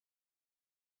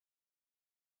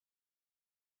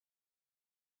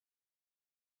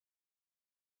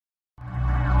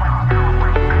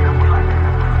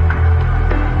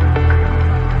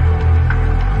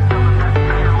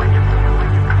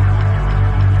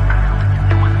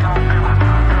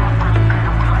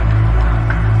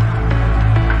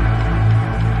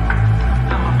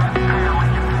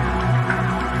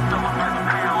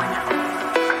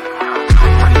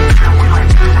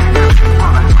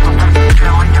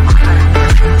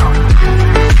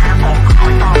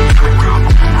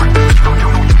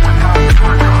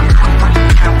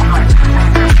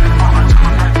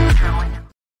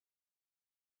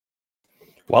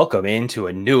Welcome into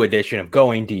a new edition of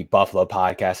Going Deep Buffalo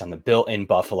Podcast on the Built-in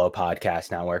Buffalo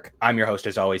Podcast Network. I'm your host,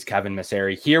 as always, Kevin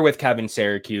Masseri, here with Kevin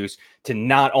Syracuse to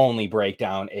not only break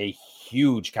down a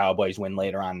huge Cowboys win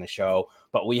later on in the show,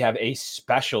 but we have a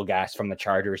special guest from the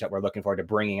Chargers that we're looking forward to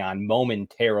bringing on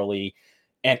momentarily.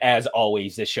 And as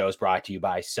always, this show is brought to you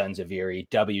by Sons of Erie,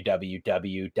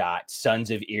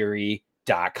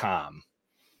 www.sonsoferie.com.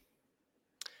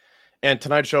 And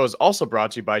tonight's show is also brought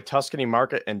to you by Tuscany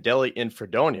Market and Deli in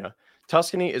Fredonia.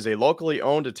 Tuscany is a locally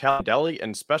owned Italian deli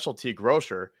and specialty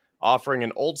grocer offering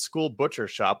an old-school butcher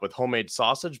shop with homemade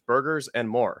sausage, burgers, and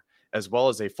more, as well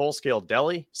as a full-scale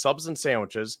deli, subs and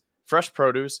sandwiches, fresh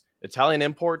produce, Italian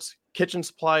imports, kitchen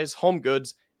supplies, home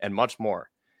goods, and much more.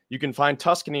 You can find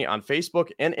Tuscany on Facebook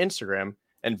and Instagram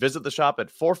and visit the shop at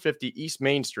 450 East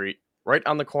Main Street, right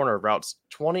on the corner of routes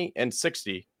 20 and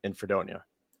 60 in Fredonia.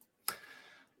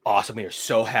 Awesome. We are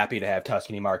so happy to have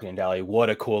Tuscany Market and Deli.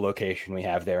 What a cool location we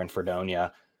have there in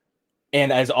Fredonia.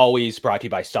 And as always, brought to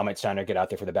you by Summit Center. Get out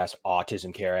there for the best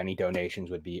autism care. Any donations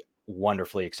would be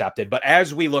wonderfully accepted. But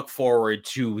as we look forward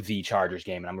to the Chargers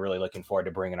game, and I'm really looking forward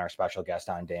to bringing our special guest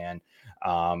on, Dan,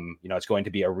 it's going to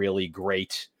be a really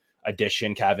great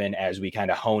addition, Kevin, as we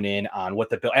kind of hone in on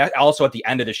what also at the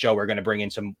end of the show, we're going to bring in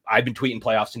I've been tweeting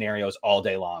playoff scenarios all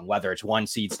day long, whether it's 1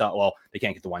 seed stuff. Well, they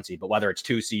can't get the 1 seed, but whether it's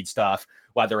 2 seed stuff,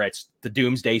 whether it's the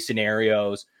doomsday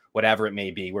scenarios, whatever it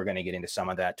may be, we're going to get into some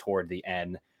of that toward the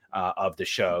end of the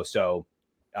show. So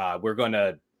we're going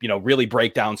to, really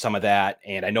break down some of that.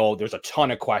 And I know there's a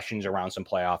ton of questions around some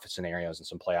playoff scenarios and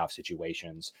some playoff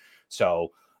situations.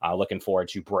 So looking forward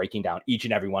to breaking down each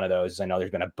and every one of those. I know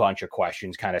there's been a bunch of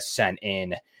questions kind of sent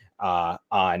in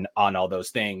on all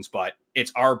those things, but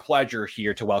it's our pleasure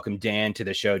here to welcome Dan to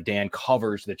the show. Dan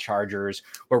covers the Chargers.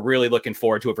 We're really looking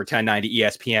forward to it for 1090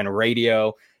 ESPN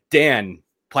Radio. Dan,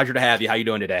 pleasure to have you. How you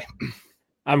doing today?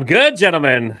 I'm good,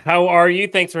 gentlemen. How are you?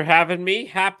 Thanks for having me.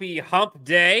 Happy hump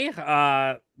day.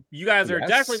 You guys are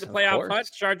definitely the playoff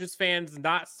hunt. Chargers fans,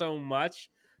 not so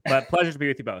much, but pleasure to be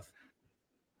with you both.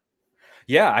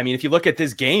 Yeah, I mean, if you look at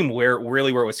this game where it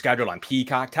was scheduled on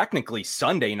Peacock, technically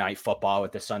Sunday Night Football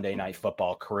with the Sunday Night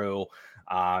Football crew,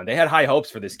 they had high hopes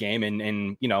for this game.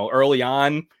 And early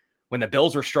on when the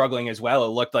Bills were struggling as well, it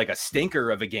looked like a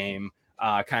stinker of a game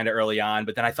kind of early on.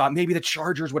 But then I thought maybe the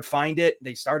Chargers would find it.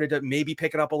 They started to maybe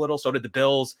pick it up a little. So did the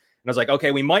Bills. And I was like,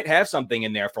 okay, we might have something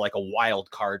in there for like a wild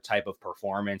card type of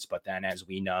performance. But then, as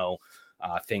we know,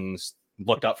 things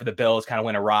looked up for the Bills, kind of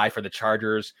went awry for the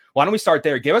Chargers. Why don't we start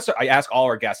there? I ask all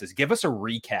our guests, give us a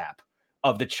recap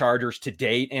of the Chargers to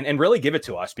date and really give it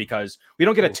to us, because we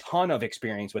don't get a ton of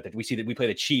experience with it. We see that we play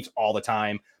the Chiefs all the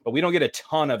time, but we don't get a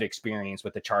ton of experience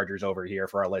with the Chargers over here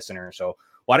for our listeners. So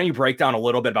why don't you break down a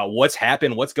little bit about what's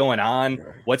happened, what's going on,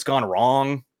 what's gone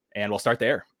wrong, and we'll start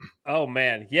there. Oh,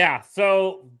 man. Yeah.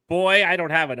 So, boy, I don't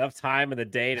have enough time in the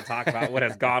day to talk about what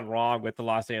has gone wrong with the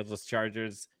Los Angeles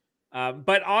Chargers.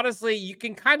 But honestly, you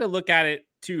can kind of look at it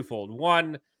twofold.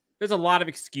 One, there's a lot of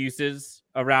excuses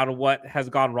around what has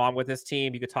gone wrong with this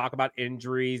team. You could talk about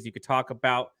injuries. You could talk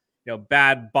about,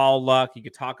 bad ball luck. You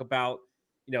could talk about,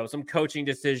 some coaching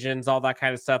decisions, all that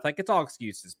kind of stuff. Like, it's all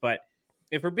excuses. But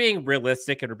if we're being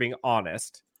realistic and we're being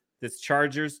honest, this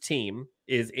Chargers team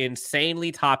is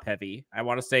insanely top heavy. I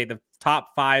want to say the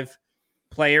top 5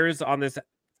 players on this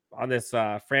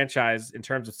franchise in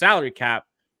terms of salary cap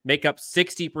make up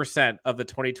 60% of the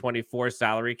 2024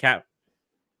 salary cap.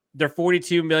 They're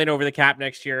 $42 million over the cap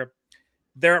next year.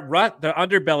 The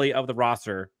underbelly of the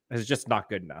roster is just not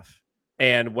good enough.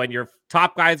 And when your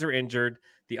top guys are injured,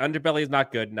 the underbelly is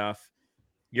not good enough.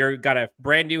 You've got a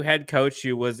brand new head coach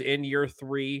who was in year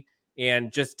 3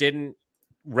 and just didn't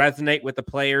resonate with the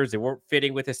players. They weren't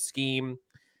fitting with his scheme.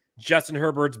 Justin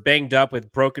Herbert's banged up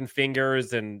with broken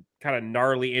fingers and kind of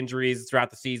gnarly injuries throughout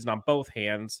the season on both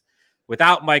hands.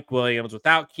 Without Mike Williams,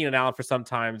 without Keenan Allen for some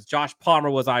times, Josh Palmer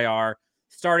was IR.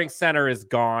 Starting center is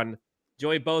gone.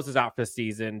 Joey Bosa is out for the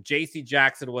season. J.C.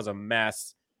 Jackson was a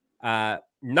mess.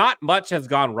 Not much has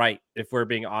gone right, if we're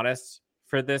being honest,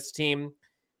 for this team.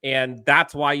 And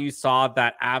that's why you saw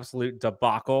that absolute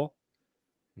debacle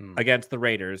against the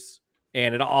Raiders.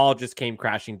 And it all just came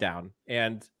crashing down.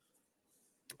 And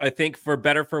I think for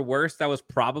better, for worse, that was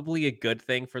probably a good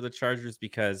thing for the Chargers,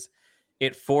 because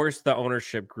it forced the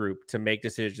ownership group to make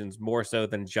decisions more so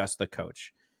than just the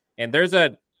coach. And there's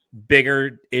a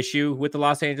bigger issue with the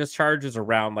Los Angeles Chargers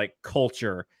around like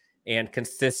culture and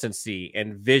consistency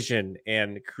and vision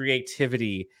and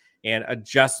creativity and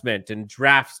adjustment and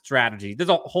draft strategy. There's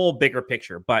a whole bigger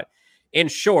picture. But in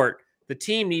short, the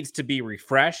team needs to be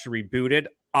refreshed, rebooted.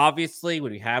 Obviously,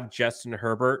 when you have Justin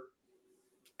Herbert,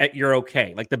 you're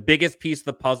okay. Like, the biggest piece of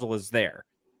the puzzle is there.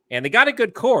 And they got a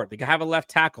good core. They have a left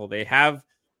tackle. They have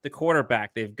the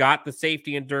quarterback. They've got the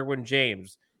safety in Derwin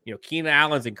James. Keenan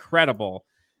Allen's incredible.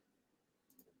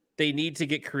 They need to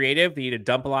get creative. They need to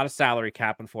dump a lot of salary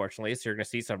cap, unfortunately. So you're going to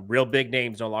see some real big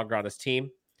names no longer on this team.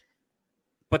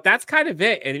 But that's kind of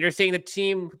it. And you're seeing the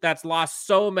team that's lost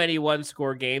so many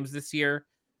one-score games this year.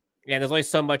 And there's only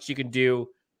so much you can do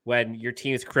when your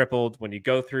team is crippled, when you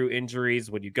go through injuries,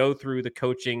 when you go through the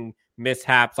coaching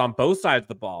mishaps on both sides of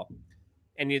the ball.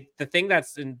 And the thing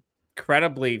that's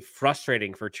incredibly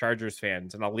frustrating for Chargers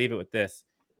fans, and I'll leave it with this,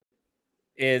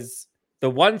 is the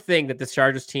one thing that this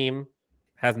Chargers team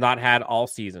has not had all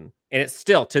season. And it's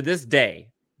still, to this day,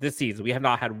 this season, we have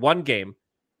not had one game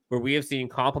where we have seen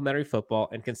complementary football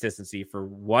and consistency for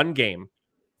one game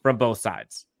from both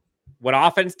sides. When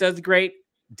offense does great,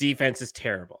 defense is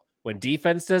terrible. When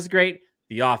defense does great,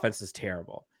 the offense is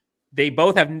terrible. They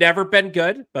both have never been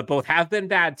good, but both have been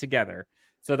bad together.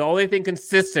 So the only thing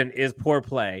consistent is poor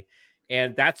play.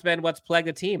 And that's been what's plagued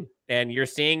the team. And you're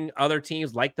seeing other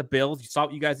teams like the Bills. You saw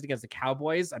what you guys did against the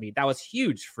Cowboys. I mean, that was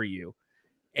huge for you.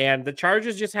 And the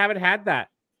Chargers just haven't had that.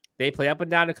 They play up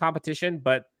and down in competition,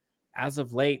 but as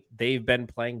of late, they've been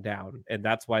playing down. And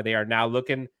that's why they are now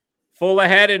looking full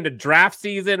ahead into draft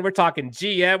season. We're talking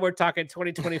GM. We're talking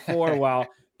 2024. While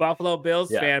Buffalo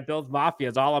Bills fan, Bills Mafia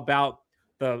is all about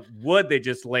the wood they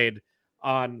just laid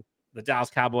on the Dallas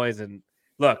Cowboys. And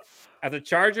look, as a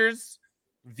Chargers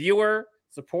viewer,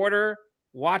 supporter,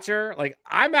 watcher,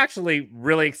 I'm actually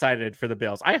really excited for the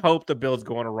Bills. I hope the Bills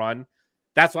go on a run.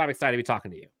 That's why I'm excited to be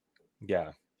talking to you.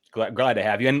 Yeah. Glad to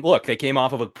have you. And look, they came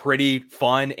off of a pretty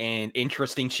fun and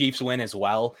interesting Chiefs win as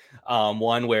well.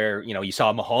 One where, you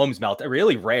saw Mahomes melt, a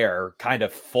really rare kind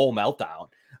of full meltdown.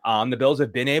 The Bills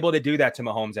have been able to do that to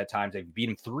Mahomes at times. They've beat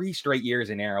him 3 straight years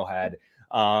in Arrowhead.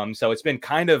 So it's been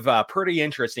kind of pretty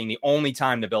interesting. The only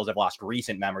time the Bills have lost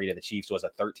recent memory to the Chiefs was a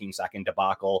 13-second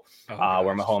debacle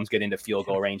where Mahomes get into field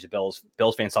goal range. The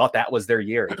Bills fans thought that was their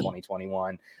year in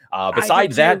 2021.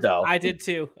 Besides that, though, I did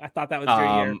too. I thought that was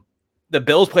their year. The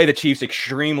Bills play the Chiefs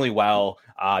extremely well.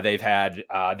 They've had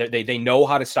they know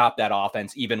how to stop that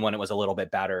offense, even when it was a little bit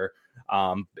better.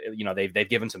 They've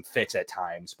given some fits at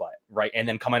times, but right. And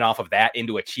then coming off of that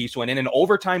into a Chiefs win and an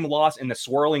overtime loss in the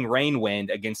swirling rain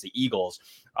wind against the Eagles.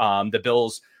 The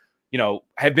Bills,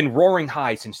 have been roaring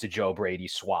high since the Joe Brady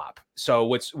swap. So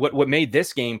what made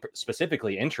this game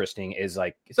specifically interesting is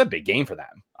it's a big game for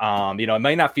them. It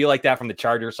might not feel like that from the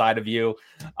Charger side of you,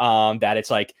 that it's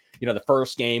the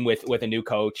first game with a new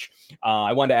coach.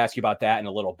 I wanted to ask you about that in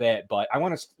a little bit, but I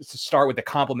want to start with the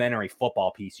complementary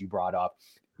football piece you brought up.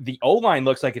 The O-line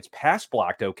looks like it's pass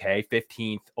blocked okay,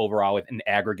 15th overall with an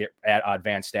aggregate at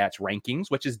advanced stats rankings,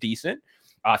 which is decent.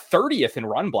 30th in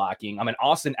run blocking. I'm an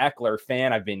Austin Eckler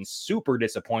fan. I've been super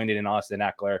disappointed in Austin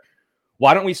Eckler.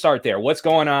 Why don't we start there? What's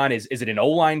going on? Is it an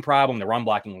O-line problem? The run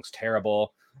blocking looks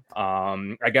terrible.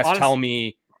 I guess tell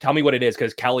me what it is,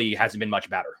 because Kelly hasn't been much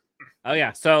better. Oh,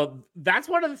 yeah. So that's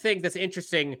one of the things that's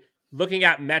interesting, looking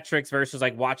at metrics versus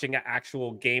watching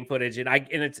actual game footage.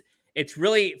 And it's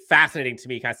really fascinating to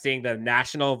me kind of seeing the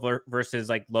national versus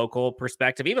local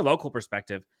perspective, even local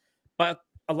perspective. But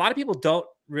a lot of people don't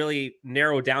really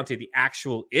narrow down to the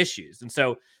actual issues. And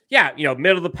so,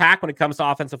 middle of the pack when it comes to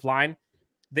offensive line,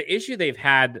 the issue they've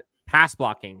had pass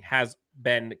blocking has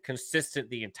been consistent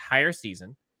the entire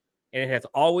season. And it has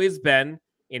always been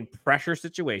in pressure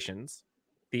situations.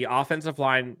 The offensive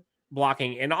line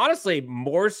blocking, and honestly,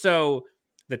 more so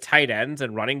the tight ends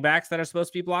and running backs that are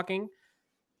supposed to be blocking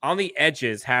on the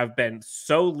edges have been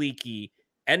so leaky.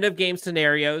 End of game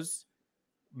scenarios,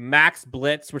 max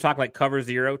blitz. We're talking cover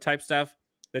 0 type stuff.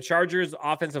 The Chargers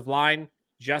offensive line,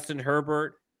 Justin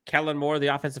Herbert, Kellen Moore, the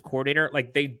offensive coordinator,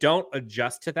 they don't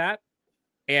adjust to that.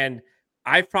 And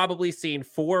I've probably seen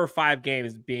 4 or 5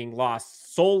 games being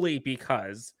lost solely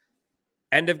because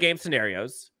end of game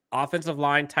scenarios, offensive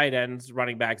line, tight ends,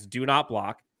 running backs do not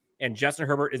block, and Justin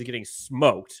Herbert is getting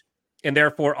smoked and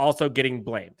therefore also getting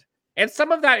blamed. And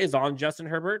some of that is on Justin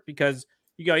Herbert because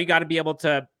you got to be able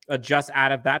to adjust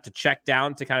out of that, to check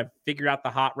down, to kind of figure out the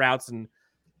hot routes and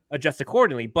adjust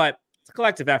accordingly. But it's a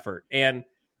collective effort. And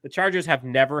the Chargers have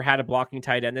never had a blocking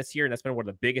tight end this year, and that's been one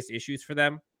of the biggest issues for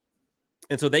them.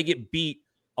 And so they get beat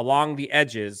along the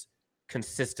edges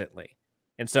consistently.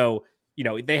 And so,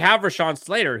 they have Rashawn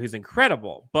Slater, who's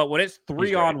incredible, but when it's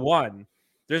 3-on-1,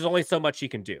 there's only so much you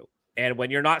can do. And when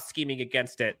you're not scheming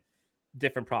against it,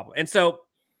 different problem. And so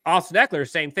Austin Eckler,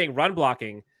 same thing. Run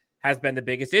blocking has been the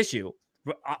biggest issue.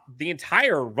 The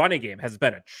entire running game has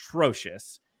been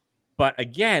atrocious. But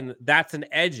again, that's an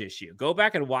edge issue. Go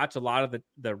back and watch a lot of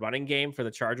the running game for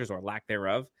the Chargers, or lack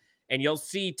thereof, and you'll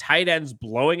see tight ends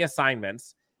blowing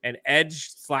assignments and edge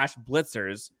 /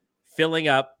 blitzers filling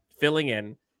up, filling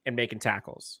in, and making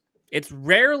tackles. It's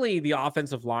rarely the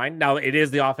offensive line. Now, it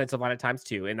is the offensive line at times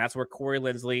too, and that's where Corey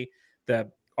Linsley, the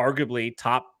arguably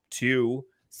top 2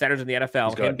 centers in the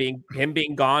NFL, him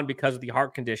being gone because of the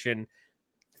heart condition,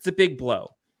 it's a big blow.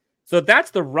 So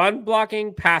that's the run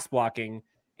blocking, pass blocking,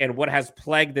 and what has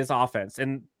plagued this offense.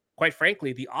 And quite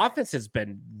frankly, the offense has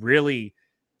been really,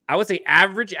 I would say,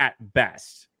 average at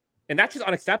best. And that's just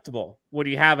unacceptable when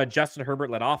you have a Justin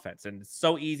Herbert-led offense. And it's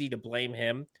so easy to blame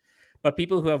him. But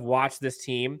people who have watched this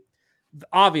team,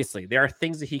 obviously, there are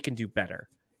things that he can do better.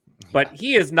 But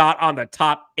he is not on the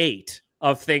top 8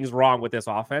 of things wrong with this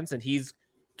offense. And he's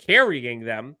carrying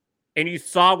them. And you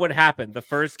saw what happened the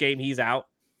first game he's out.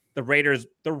 The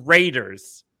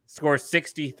Raiders score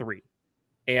 63.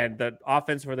 And the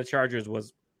offense for the Chargers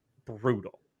was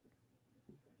brutal.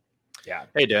 Yeah.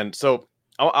 Hey, Dan. So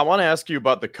I want to ask you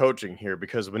about the coaching here,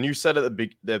 because when you said at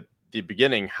the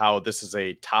beginning how this is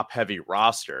a top-heavy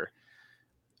roster,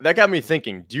 that got me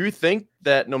thinking, do you think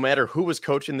that no matter who was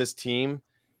coaching this team,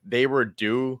 they were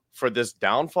due for this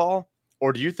downfall?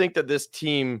 Or do you think that this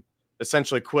team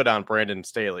essentially quit on Brandon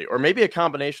Staley? Or maybe a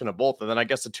combination of both? And then I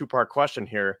guess a 2-part question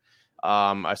here.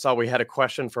 I saw we had a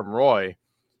question from Roy.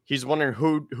 He's wondering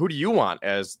who do you want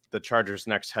as the Chargers'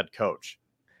 next head coach?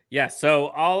 Yeah, so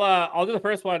I'll do the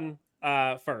first one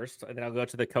first, and then I'll go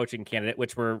to the coaching candidate,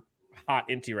 which we're hot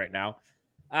into right now.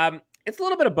 It's a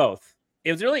little bit of both.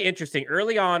 It was really interesting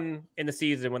early on in the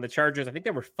season when the Chargers, I think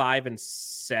they were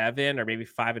 5-7 or maybe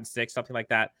 5-6, something like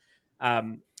that.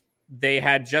 They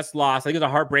had just lost, I think it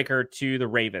was a heartbreaker to the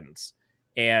Ravens,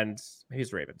 and maybe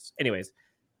it's Ravens. Anyways,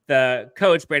 the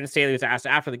coach, Brandon Staley, was asked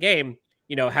after the game,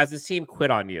 has this team quit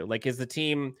on you? Like, is the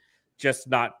team just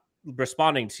not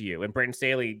responding to you? And Brandon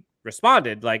Staley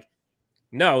responded, like,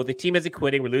 no, the team isn't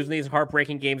quitting. We're losing these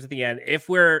heartbreaking games at the end. If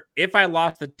I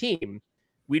lost the team,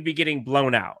 we'd be getting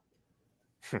blown out.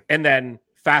 And then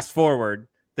fast forward,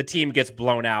 the team gets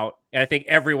blown out. And I think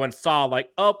everyone saw like,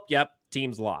 oh, yep,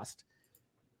 team's lost.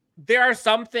 There are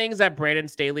some things that Brandon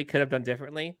Staley could have done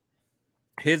differently.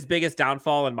 His biggest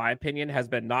downfall, in my opinion, has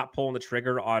been not pulling the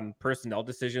trigger on personnel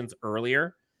decisions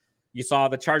earlier. You saw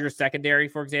the Chargers secondary,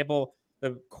 for example,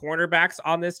 the cornerbacks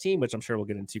on this team, which I'm sure we'll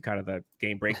get into kind of the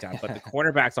game breakdown, but the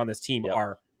cornerbacks on this team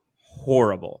are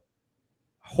horrible.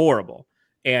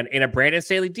 And in a Brandon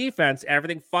Staley defense,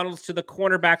 everything funnels to the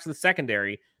cornerbacks of the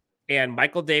secondary. And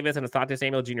Michael Davis and Asante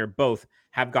Samuel Jr. both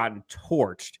have gotten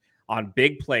torched on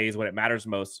big plays when it matters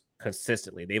most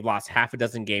consistently. They've lost half a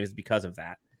dozen games because of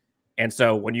that. And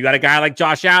so when you got a guy like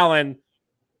Josh Allen,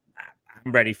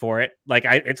 I'm ready for it. Like,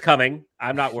 it's coming.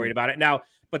 I'm not worried about it. Now,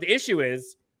 but the issue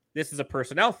is, this is a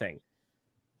personnel thing.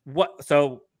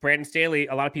 So Brandon Staley,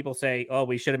 a lot of people say, oh,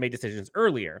 we should have made decisions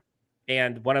earlier.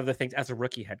 And one of the things as a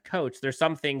rookie head coach, there's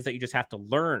some things that you just have to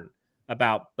learn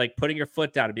about, like putting your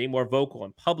foot down and being more vocal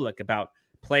and public about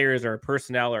players or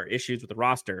personnel or issues with the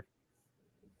roster.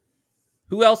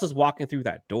 Who else is walking through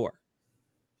that door?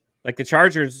 Like, the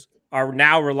Chargers are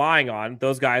now relying on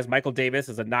those guys. Michael Davis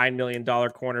is a $9 million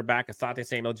cornerback. Asante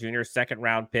Samuel Jr.,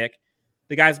 second-round pick.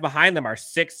 The guys behind them are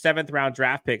 6th, 7th-round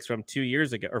draft picks from 2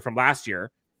 years ago, or from last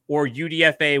year, or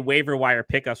UDFA waiver wire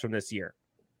pickups from this year.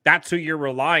 That's who you're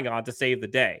relying on to save the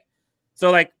day.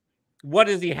 So, like, what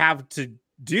does he have to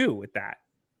do with that?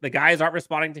 The guys aren't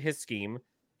responding to his scheme,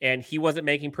 and he wasn't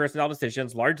making personnel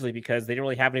decisions largely because they didn't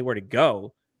really have anywhere to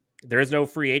go. There is no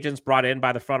free agents brought in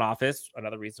by the front office.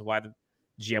 Another reason why the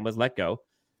GM was let go.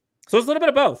 So it's a little bit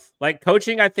of both. Like,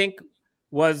 coaching, I think,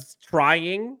 was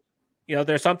trying.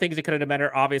 There's some things that could have been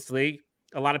better. Obviously,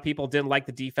 a lot of people didn't like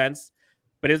the defense,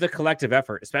 but it was a collective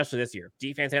effort, especially this year.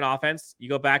 Defense and offense. You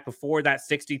go back before that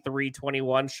 63-21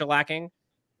 shellacking.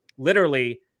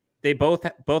 Literally, they both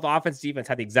offense, defense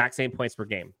had the exact same points per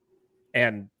game.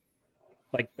 And,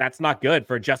 like, that's not good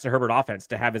for a Justin Herbert offense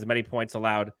to have as many points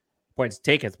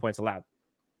taken as points allowed.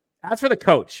 As for the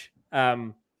coach,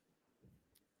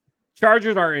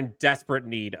 Chargers are in desperate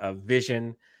need of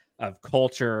vision, of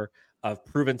culture, of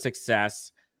proven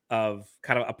success, of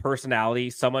kind of a personality,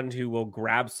 someone who will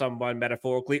grab someone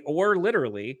metaphorically or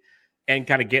literally and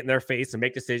kind of get in their face and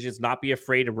make decisions, not be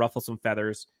afraid to ruffle some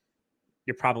feathers.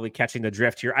 You're probably catching the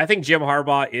drift here. I think Jim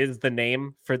Harbaugh is the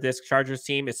name for this Chargers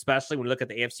team, especially when you look at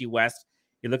the AFC West.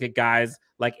 You look at guys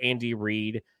like Andy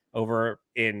Reid over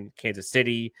in Kansas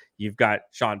City. You've got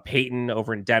Sean Payton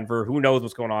over in Denver. Who knows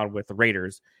what's going on with the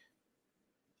Raiders?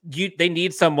 They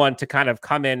need someone to kind of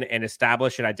come in and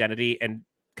establish an identity and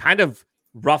kind of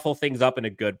ruffle things up in a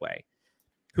good way.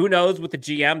 Who knows with the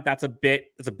GM?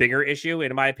 It's a bigger issue.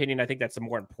 In my opinion, I think that's a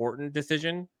more important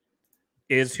decision,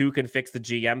 is who can fix the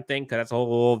GM thing, because that's a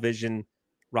whole vision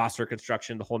roster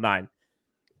construction, the whole nine.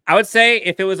 I would say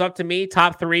if it was up to me,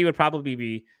 top three would probably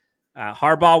be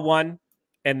Harbaugh 1,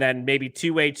 and then maybe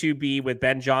 2A, 2B with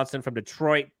Ben Johnson from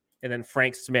Detroit, and then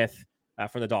Frank Smith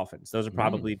from the Dolphins. Those would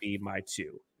probably be my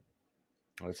 2.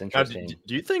 Oh, that's interesting. Now,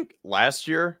 do you think last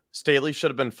year Staley should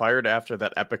have been fired after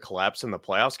that epic collapse in the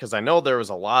playoffs? Because I know there was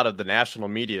a lot of the national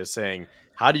media saying,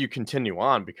 how do you continue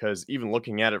on? Because even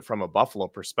looking at it from a Buffalo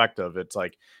perspective, it's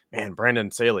like, man, Brandon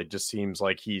Staley just seems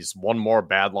like he's one more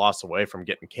bad loss away from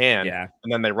getting canned. Yeah.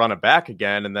 And then they run it back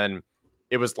again. And then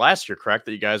it was last year, correct,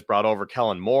 that you guys brought over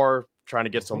Kellen Moore, trying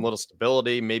to get some little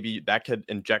stability. Maybe that could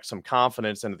inject some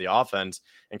confidence into the offense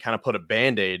and kind of put a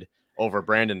Band-Aid over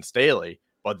Brandon Staley.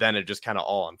 But then it just kind of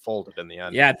all unfolded in the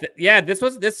end. Yeah.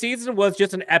 This season was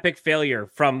just an epic failure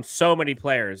from so many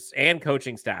players and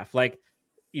coaching staff. Like,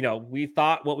 we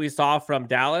thought what we saw from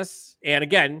Dallas, and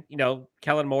again,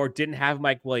 Kellen Moore didn't have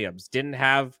Mike Williams, didn't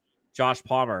have Josh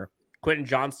Palmer. Quentin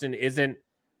Johnston isn't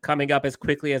coming up as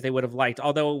quickly as they would have liked.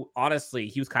 Although honestly,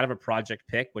 he was kind of a project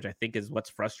pick, which I think is what's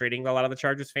frustrating a lot of the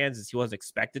Chargers fans, is he wasn't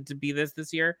expected to be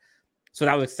this year. So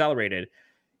that was accelerated.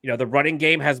 The running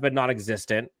game has been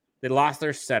non-existent. They lost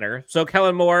their center. So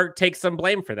Kellen Moore takes some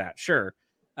blame for that. Sure.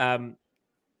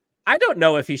 I don't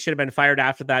know if he should have been fired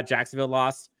after that Jacksonville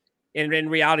loss. In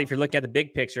reality, if you're looking at the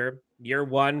big picture, year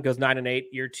 1 goes 9-8,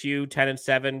 year 2,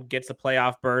 10-7, gets a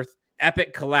playoff berth.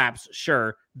 Epic collapse.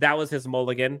 Sure. That was his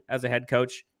mulligan as a head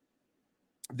coach.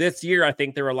 This year, I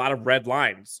think there were a lot of red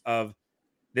lines of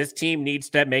this team needs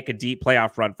to make a deep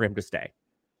playoff run for him to stay.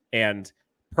 And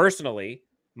personally,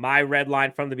 my red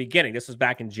line from the beginning, this was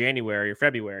back in January or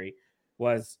February,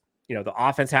 was, the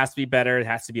offense has to be better. It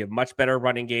has to be a much better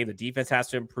running game. The defense has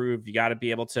to improve. You got to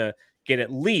be able to get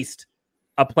at least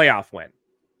a playoff win.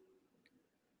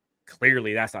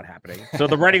 Clearly, that's not happening. So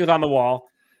the writing was on the wall.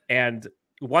 And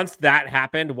once that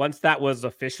happened, once that was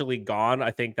officially gone,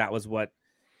 I think that was what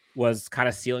was kind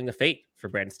of sealing the fate for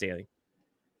Brandon Staley.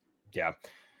 Yeah.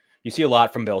 You see a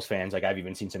lot from Bills fans. Like, I've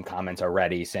even seen some comments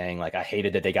already saying, like, I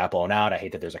hated that they got blown out. I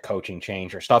hate that there's a coaching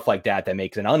change or stuff like that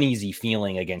makes an uneasy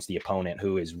feeling against the opponent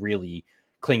who is really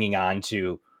clinging on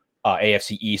to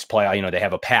AFC East play. They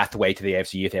have a pathway to the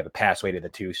AFC East. They have a pathway to the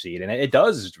 2 seed, and it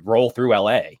does roll through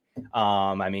LA.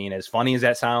 As funny as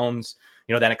that sounds,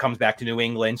 then it comes back to New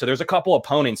England. So there's a couple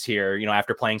opponents here,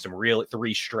 after playing some real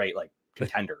 3 straight, like,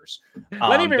 contenders.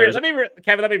 Let me be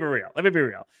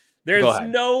real. There's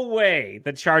no way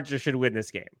the Chargers should win this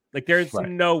game. Like, there's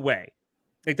no way.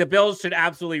 Like, the Bills should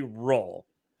absolutely roll.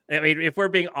 I mean, if we're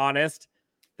being honest,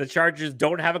 the Chargers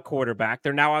don't have a quarterback.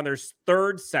 They're now on their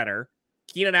 3rd center.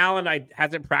 Keenan Allen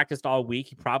hasn't practiced all week.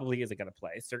 He probably isn't going to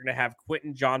play. So they're going to have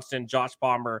Quentin Johnston, Josh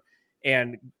Palmer,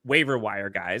 and waiver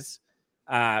wire guys.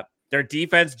 Their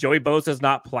defense, Joey Bosa's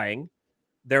not playing.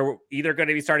 They're either going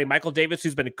to be starting Michael Davis,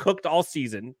 who's been cooked all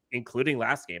season, including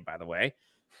last game, by the way,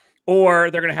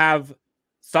 or they're going to have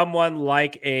someone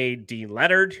like a Dean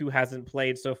Leonard, who hasn't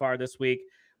played so far this week,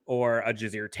 or a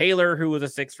Jazir Taylor, who was a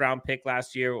 6th-round pick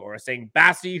last year, or a Sang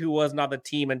Bassey, who wasn't on the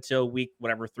team until week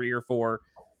 3 or 4.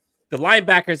 The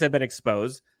linebackers have been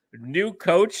exposed. New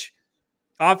coach.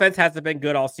 Offense hasn't been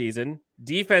good all season.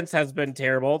 Defense has been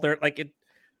terrible. They're like,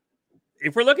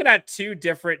 if we're looking at 2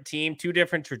 different teams, 2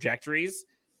 different trajectories,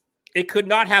 it could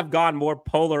not have gone more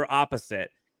polar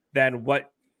opposite than what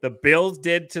the Bills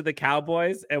did to the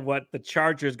Cowboys and what the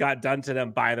Chargers got done to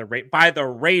them by the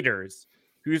Raiders,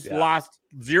 who's lost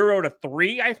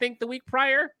 0-3, I think, the week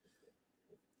prior.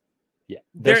 Yeah,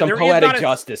 there's some poetic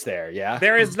justice there. Yeah,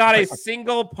 there is not a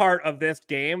single part of this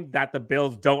game that the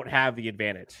Bills don't have the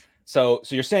advantage. So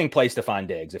you're saying play Stephon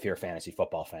Diggs if you're a fantasy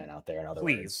football fan out there. In other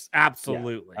words,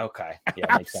 absolutely. Yeah. Okay, yeah,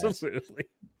 absolutely.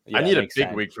 Yeah, I need a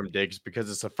big week from Diggs because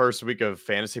it's the first week of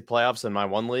fantasy playoffs in my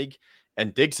one league,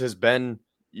 and Diggs has been.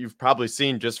 You've probably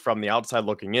seen just from the outside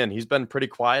looking in, he's been pretty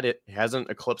quiet. It hasn't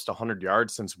eclipsed 100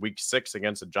 yards since week 6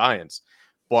 against the Giants.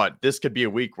 But this could be a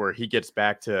week where he gets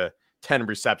back to 10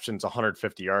 receptions,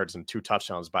 150 yards, and 2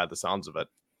 touchdowns by the sounds of it.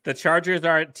 The Chargers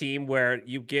are a team where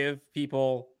you give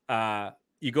people,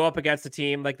 you go up against a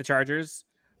team like the Chargers,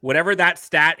 whatever that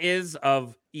stat is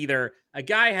of either a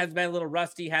guy has been a little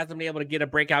rusty, hasn't been able to get a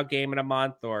breakout game in a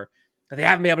month, or they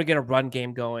haven't been able to get a run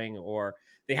game going, or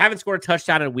they haven't scored a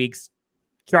touchdown in weeks.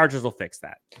 Chargers will fix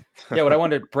that. Yeah, what I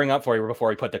wanted to bring up for you before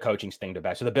we put the coaching thing to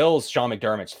bed. So the Bills, Sean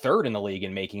McDermott's 3rd in the league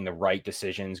in making the right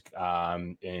decisions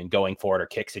in going forward or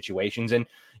kick situations. And,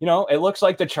 it looks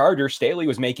like the Chargers, Staley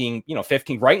was making,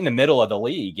 15 right in the middle of the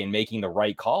league and making the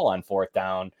right call on 4th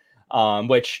down,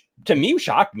 which to me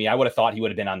shocked me. I would have thought he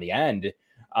would have been on the end,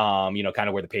 kind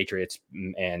of where the Patriots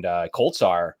and Colts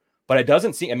are. but it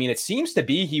doesn't seem, I mean, it seems to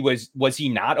be was he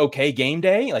not okay game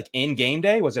day? Like in game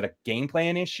day? Was it a game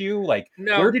plan issue? Like,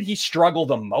 No. where did he struggle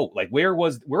the most? Like, where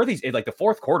are these, like the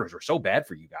fourth quarters were so bad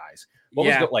for you guys.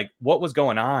 What was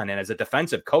going on? And as a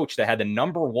defensive coach that had the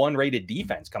number 1 rated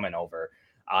defense coming over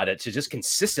to just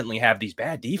consistently have these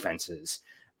bad defenses,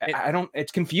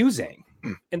 it's confusing.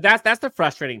 And that's the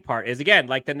frustrating part is, again,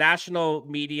 like the national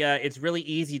media, it's really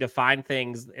easy to find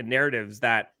things and narratives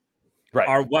that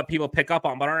are what people pick up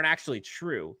on, but aren't actually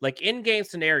true. Like in-game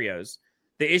scenarios,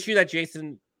 the issue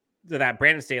that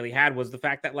Brandon Staley had was the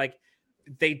fact that like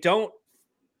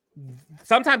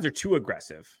sometimes they're too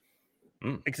aggressive.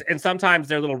 And sometimes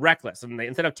they're a little reckless, and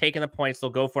instead of taking the points,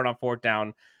 they'll go for it on 4th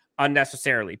down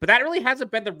unnecessarily. But that really hasn't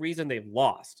been the reason they've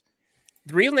lost.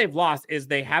 The reason they've lost is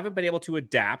they haven't been able to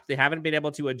adapt. They haven't been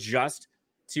able to adjust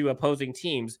to opposing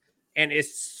teams. And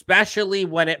especially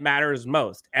when it matters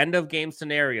most, end of game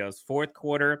scenarios, 4th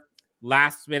quarter,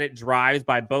 last minute drives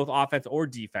by both offense or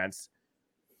defense,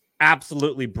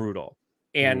 absolutely brutal.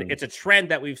 And it's a trend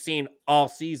that we've seen all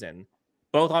season,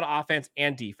 both on offense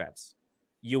and defense.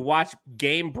 You watch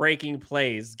game breaking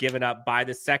plays given up by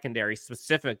the secondary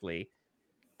specifically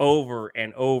over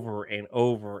and over and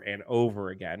over and over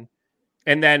again.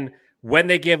 And then when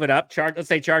they give it up, let's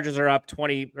say Chargers are up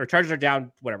 20 or Chargers are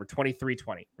down,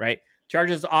 23-20, right?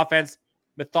 Chargers offense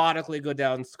methodically go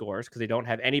down scores because they don't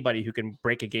have anybody who can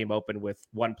break a game open with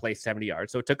one play 70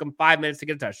 yards. So it took them 5 minutes to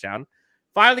get a touchdown.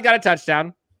 Finally got a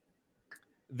touchdown.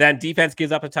 Then defense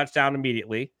gives up a touchdown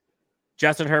immediately.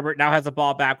 Justin Herbert now has the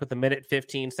ball back with 1 minute,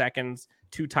 15 seconds,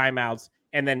 2 timeouts,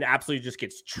 and then absolutely just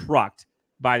gets trucked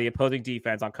by the opposing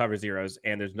defense on cover zeros,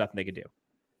 and there's nothing they can do.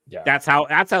 Yeah, that's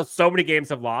how so many games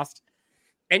have lost.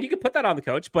 And you can put that on the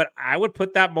coach, but I would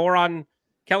put that more on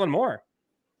Kellen Moore.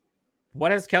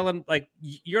 What has Kellen, like,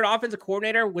 you're an offensive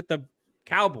coordinator with the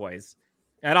Cowboys,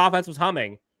 and offense was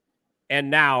humming, and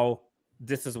now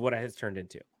this is what it has turned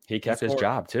into. He kept his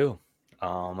job too,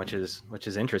 which is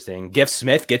interesting. Giff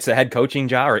Smith gets the head coaching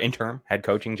job or interim head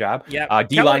coaching job. Yeah,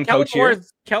 D-line coach here.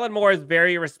 Kellen Moore is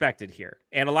very respected here,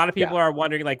 and a lot of people are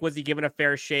wondering, like, was he given a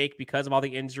fair shake because of all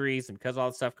the injuries and because of all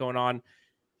the stuff going on?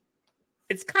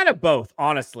 It's kind of both,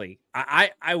 honestly.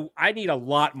 I need a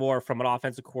lot more from an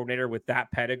offensive coordinator with that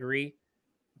pedigree,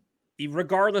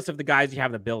 regardless of the guys you have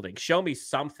in the building. Show me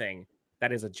something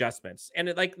that is adjustments. And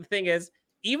the thing is,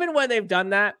 even when they've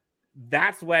done that,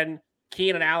 that's when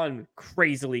Keenan Allen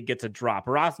crazily gets a drop,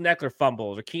 or Ross Neckler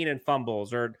fumbles, or Keenan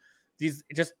fumbles, or it's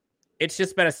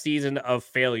just been a season of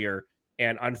failure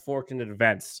and unfortunate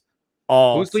events.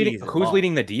 Who's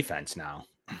leading the defense now?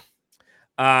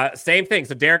 Same thing.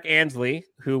 So Derek Ansley,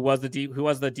 who was the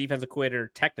defensive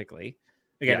coordinator technically,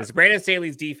 again, it's Brandon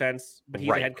Staley's defense, but he's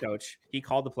the head coach. He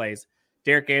called the plays.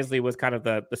 Derek Ansley was kind of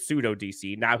the pseudo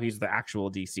DC. Now he's the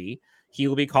actual DC. He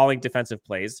will be calling defensive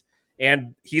plays,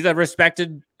 and he's a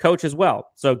respected coach as well.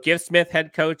 So Giff Smith,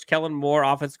 head coach, Kellen Moore,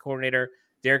 offensive coordinator,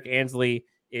 Derek Ansley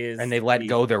is, and they let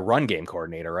go their run game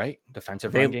coordinator, right?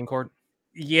 Defensive run game coordinator.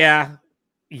 Yeah.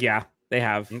 They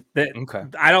have. Okay.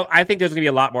 I think there's going to be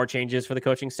a lot more changes for the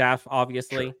coaching staff,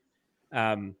 obviously.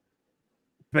 Sure.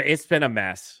 But it's been a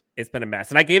mess.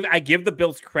 And I give the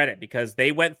Bills credit because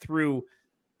they went through,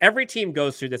 every team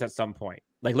goes through this at some point.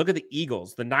 Like, look at the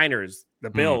Eagles, the Niners, the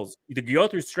Bills. You go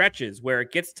through stretches where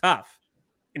it gets tough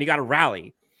and you got to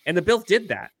rally. And the Bills did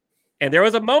that. And there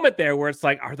was a moment there where it's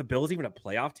like, are the Bills even a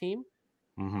playoff team?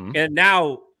 Mm-hmm. And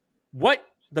now what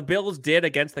the Bills did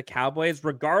against the Cowboys,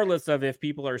 regardless of if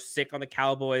people are sick on the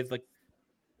Cowboys, like,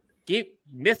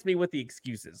 miss me with the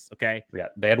excuses, okay? Yeah,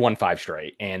 they had won 5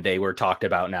 straight, and they were talked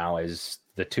about now as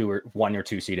the 1 or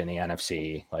 2 seed in the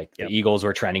NFC. Like, the Eagles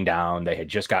were trending down. They had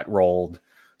just got rolled.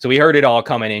 So we heard it all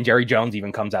coming in. Jerry Jones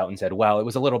even comes out and said, well, it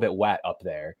was a little bit wet up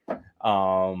there.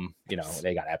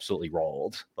 They got absolutely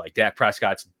rolled. Like, Dak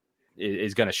Prescott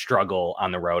is going to struggle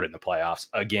on the road in the playoffs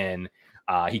again.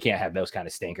 He can't have those kind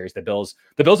of stinkers. The Bills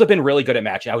have been really good at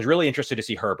matching. I was really interested to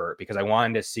see Herbert because I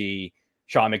wanted to see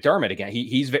Sean McDermott again.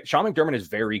 Sean McDermott is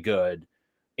very good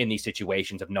in these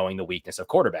situations of knowing the weakness of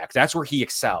quarterbacks. That's where he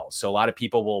excels. So a lot of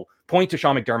people will point to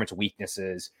Sean McDermott's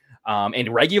weaknesses.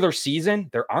 In regular season,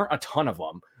 there aren't a ton of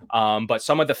them. But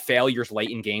some of the failures late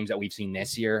in games that we've seen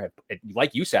this year,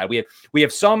 like you said, we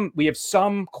have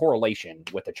some correlation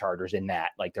with the Chargers in that,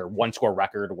 like, their 1-score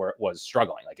record where it was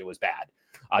struggling, like it was bad.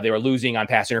 They were losing on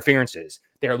pass interferences.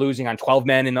 They were losing on 12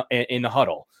 men in the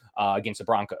huddle against the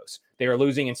Broncos. They were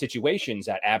losing in situations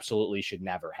that absolutely should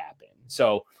never happen.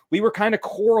 So we were kind of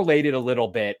correlated a little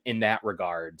bit in that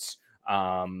regards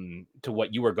to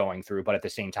what you were going through. But at the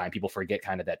same time, people forget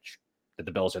kind of that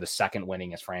the Bills are the second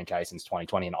winningest franchise since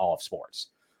 2020 in all of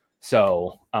sports.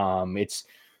 So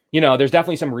there's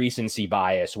definitely some recency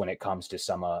bias when it comes to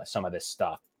some of this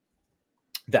stuff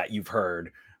that you've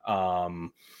heard.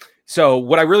 So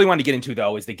what I really wanted to get into,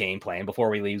 though, is the game plan before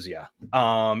we leave you.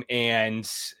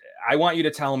 And I want you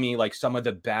to tell me like some of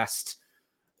the best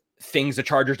things the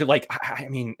Chargers did. Like, I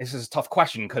mean, this is a tough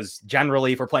question because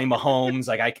generally if we're playing Mahomes,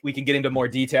 like we can get into more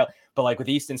detail, but like with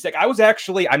Easton Stick,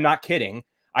 I'm not kidding.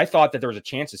 I thought that there was a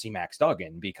chance to see Max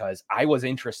Duggan because I was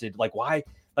interested. Like, why?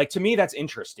 Like, to me, that's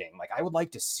interesting. Like, I would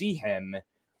like to see him.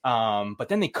 But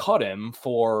then they cut him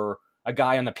for a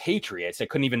guy on the Patriots that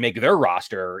couldn't even make their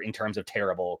roster in terms of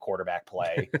terrible quarterback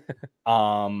play,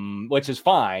 which is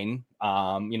fine.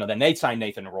 Then they signed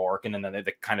Nathan Rourke, and then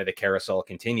the kind of the carousel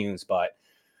continues. But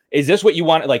is this what you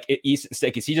want? Like, Easton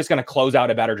Stick, is he just going to close out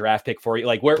a better draft pick for you?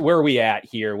 Like, where are we at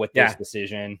here with this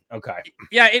decision? Okay.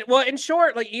 Yeah. Well, in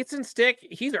short, like Easton Stick,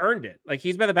 he's earned it. Like,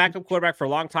 he's been the backup quarterback for a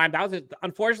long time. That was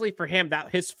unfortunately for him,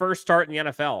 that his first start in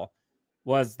the NFL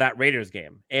was that Raiders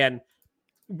game. And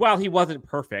while he wasn't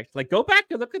perfect, like, go back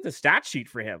and look at the stat sheet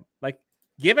for him. Like,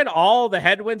 given all the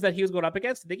headwinds that he was going up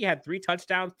against, I think he had 3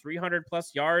 touchdowns, 300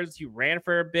 plus yards. He ran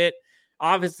for a bit.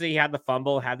 Obviously, he had the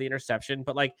fumble, had the interception,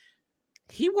 but like,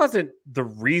 he wasn't the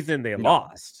reason they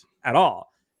lost at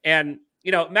all. And,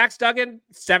 Max Duggan,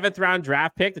 7th round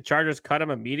draft pick, the Chargers cut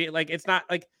him immediately. Like, it's not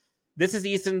like this is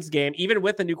Easton's game, even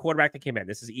with the new quarterback that came in.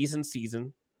 This is Easton's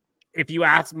season. If you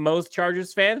ask most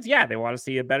Chargers fans, yeah, they want to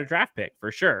see a better draft pick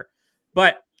for sure.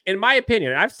 But in my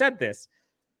opinion, and I've said this,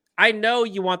 I know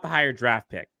you want the higher draft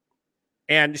pick.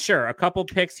 And sure, a couple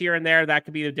picks here and there, that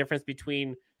could be the difference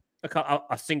between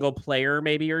a single player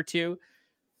maybe or two.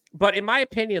 But in my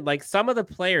opinion, like some of the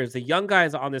players, the young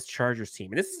guys on this Chargers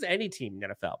team, and this is any team in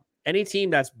the NFL, any team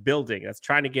that's building, that's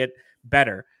trying to get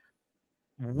better,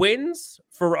 wins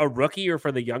for a rookie or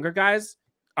for the younger guys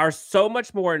are so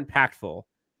much more impactful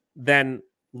than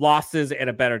losses and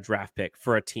a better draft pick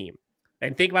for a team.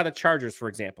 And think about the Chargers, for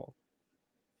example.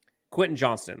 Quentin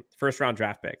Johnston, 1st round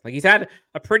draft pick. Like, he's had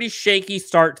a pretty shaky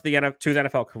start to his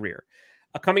NFL career.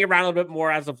 Coming around a little bit more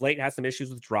as of late, has some issues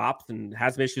with drops and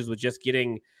has some issues with just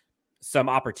getting some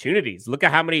opportunities. Look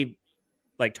at how many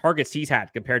like targets he's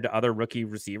had compared to other rookie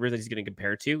receivers that he's getting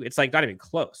compared to. It's like not even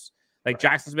close. Like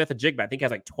Jackson Smith and Jigba, I think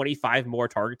has like 25 more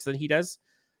targets than he does.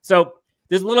 So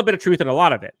there's a little bit of truth in a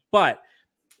lot of it, but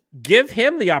give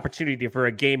him the opportunity for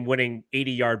a game-winning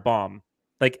 80-yard bomb.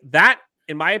 Like that,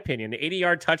 in my opinion, the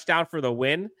 80-yard touchdown for the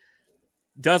win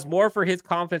does more for his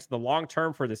confidence in the long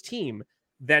term for this team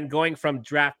than going from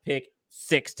draft pick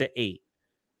 6 to 8.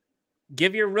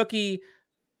 Give your rookie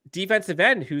defensive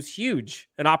end, who's huge,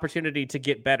 an opportunity to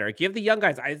get better. Give the young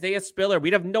guys, Isaiah Spiller.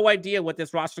 We have no idea what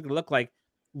this roster is going to look like.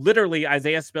 Literally,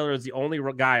 Isaiah Spiller is the only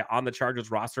guy on the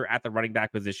Chargers roster at the running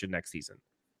back position next season.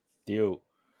 Do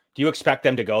you expect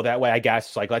them to go that way? I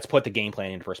guess, like, let's put the game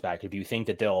plan into perspective. Do you think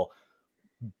that they'll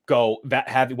go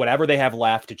have whatever they have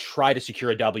left to try to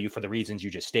secure a W for the reasons you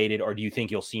just stated, or do you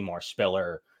think you'll see more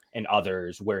Spiller and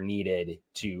others where needed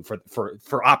to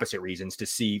for opposite reasons to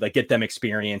see, like, get them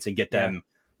experience and get them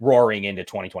roaring into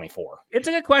 2024? It's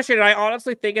a good question. And I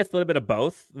honestly think it's a little bit of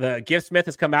both. The Gift Smith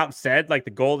has come out and said, like,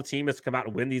 the goal of the team is to come out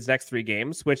and win these next 3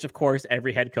 games, which of course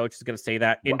every head coach is going to say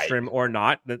that, interim or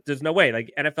not. There's no way.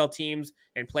 Like, NFL teams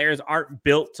and players aren't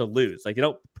built to lose. Like, they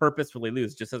don't purposefully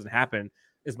lose. It just doesn't happen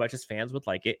as much as fans would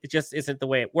like it. It just isn't the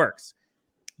way it works.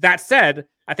 That said,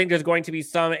 I think there's going to be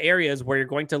some areas where you're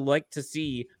going to like to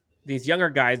see these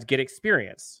younger guys get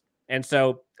experience. And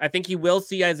so I think you will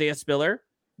see Isaiah Spiller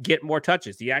get more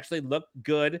touches. He actually looked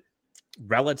good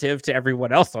relative to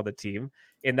everyone else on the team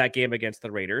in that game against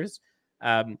the Raiders.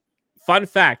 Fun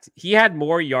fact, he had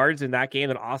more yards in that game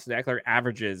than Austin Eckler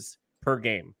averages per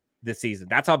game this season.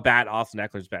 That's how bad Austin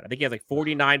Eckler's been. I think he has like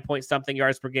 49 point something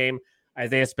yards per game.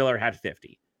 Isaiah Spiller had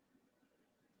 50.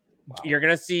 Wow. You're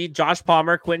going to see Josh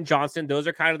Palmer, Quentin Johnston. Those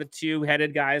are kind of the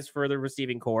 2-headed guys for the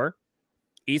receiving core.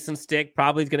 Easton Stick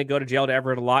probably is going to go to Gerald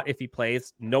Everett a lot if he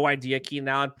plays. No idea. Keenan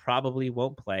Allen probably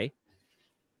won't play.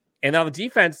 And on the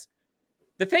defense,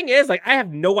 the thing is, like, I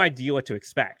have no idea what to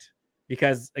expect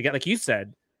because, again, like you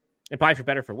said, and probably for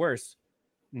better or for worse,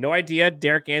 no idea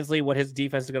Derek Ansley, what his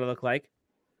defense is going to look like.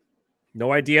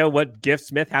 No idea what Gift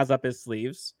Smith has up his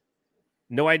sleeves.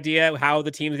 No idea how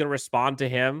the team's going to respond to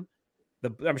him.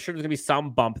 I'm sure there's going to be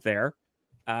some bump there.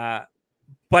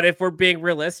 But if we're being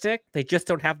realistic, they just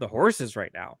don't have the horses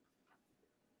right now.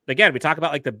 Again, we talk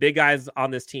about like the big guys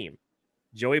on this team.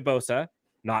 Joey Bosa,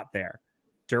 not there.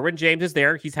 Derwin James is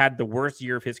there. He's had the worst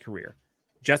year of his career.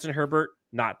 Justin Herbert,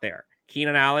 not there.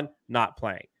 Keenan Allen, not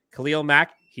playing. Khalil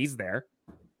Mack, he's there.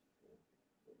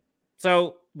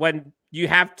 So when you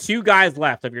have 2 guys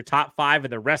left of your top 5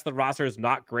 and the rest of the roster is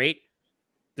not great,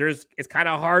 it's kind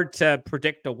of hard to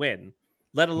predict a win,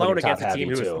 let alone against a team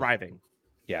who is thriving.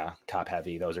 Yeah, top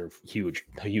heavy. Those are huge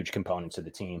components of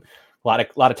the team. A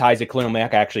lot of ties to Khalil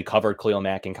Mack. I actually covered Khalil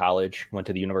Mack in college. Went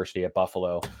to the University at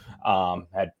Buffalo.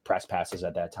 Had press passes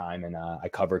at that time, and I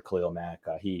covered Khalil Mack.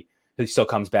 He still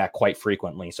comes back quite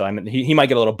frequently, so he might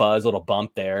get a little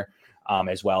bump there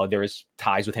as well. There is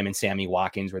ties with him and Sammy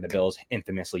Watkins, where the Bills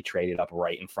infamously traded up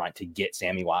right in front to get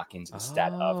Sammy Watkins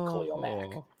instead of Khalil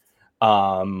Mack.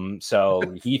 So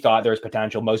he thought there was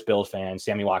potential. Most Bills fans,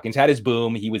 Sammy Watkins had his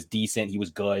boom. He was decent. He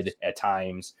was good at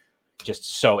times.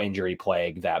 Just so injury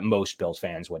plagued that most Bills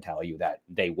fans would tell you that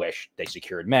they wish they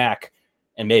secured Mack,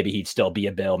 and maybe he'd still be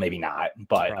a Bill, maybe not,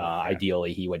 but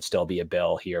ideally he would still be a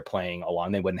Bill here playing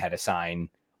along. They wouldn't have to sign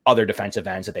other defensive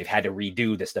ends that they've had to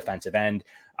redo this defensive end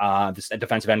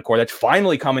core that's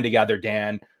finally coming together,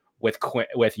 Dan. With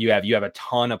you have a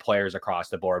ton of players across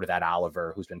the board with that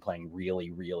Oliver, who's been playing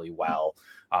really, really well.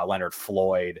 Leonard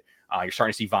Floyd. You're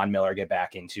starting to see Von Miller get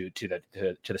back into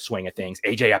the swing of things.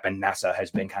 AJ Epinesa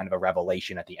has been kind of a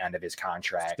revelation at the end of his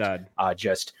contract.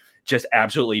 Just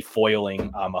absolutely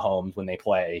foiling Mahomes when they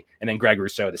play. And then Greg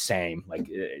Rousseau the same. Like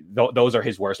those are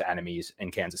his worst enemies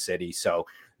in Kansas City. So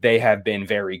they have been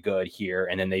very good here.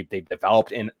 And then they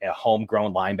developed in a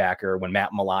homegrown linebacker when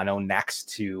Matt Milano next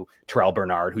to Terrell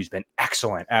Bernard, who's been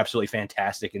excellent, absolutely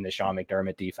fantastic in the Sean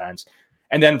McDermott defense.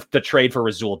 And then the trade for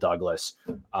Rasul Douglas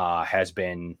has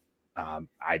been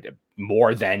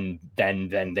more than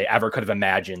they ever could have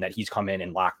imagined, that he's come in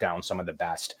and locked down some of the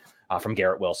best from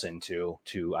Garrett Wilson to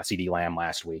CeeDee Lamb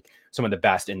last week, some of the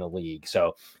best in the league.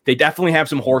 So they definitely have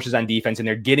some horses on defense, and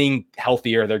they're getting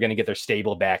healthier. They're going to get their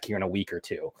stable back here in a week or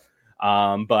two.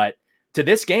 But to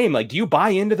this game, like, do you buy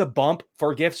into the bump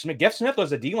for Giff Smith? Giff Smith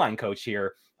was a D-line coach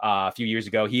here a few years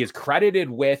ago. He is credited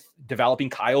with developing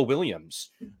Kyle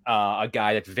Williams, a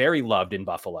guy that's very loved in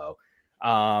Buffalo.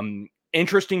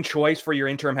 Interesting choice for your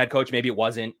interim head coach. Maybe it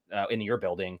wasn't in your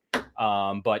building,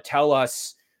 but tell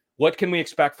us, what can we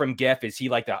expect from Giff? Is he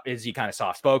kind of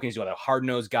soft spoken? Is he a hard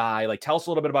nosed guy? Like, tell us a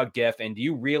little bit about Giff. And do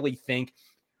you really think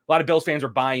a lot of Bills fans are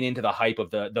buying into the hype of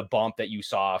the bump that you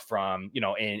saw from,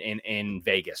 in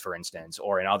Vegas, for instance,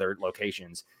 or in other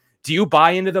locations? Do you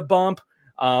buy into the bump?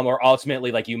 Or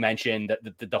ultimately, like you mentioned,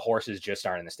 the horses just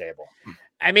aren't in the stable?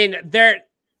 I mean,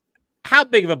 how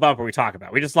big of a bump are we talking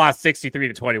about? We just lost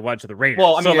 63-21 to the Raiders.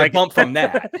 Well, I mean, a bump from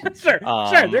that. Sure.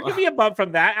 There could be a bump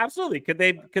from that. Absolutely. Could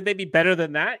they be better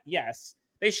than that? Yes,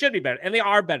 they should be better. And they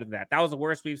are better than that. That was the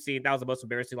worst we've seen. That was the most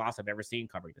embarrassing loss I've ever seen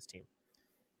covering this team.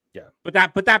 Yeah.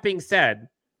 But that being said,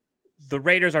 the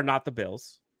Raiders are not the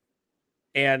Bills.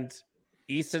 And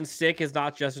Easton Stick is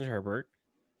not Justin Herbert.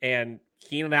 And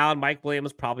Keenan Allen, Mike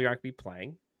Williams probably aren't going to be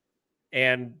playing.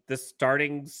 And the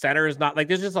starting center is not, like,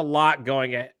 there's just a lot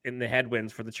going in the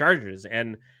headwinds for the Chargers.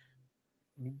 And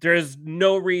there's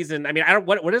no reason. I mean,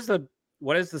 what is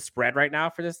the spread right now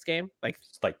for this game? Like,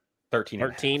 it's like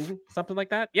 13, something like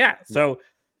that. Yeah. So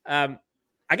I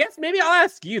guess maybe I'll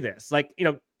ask you this. Like,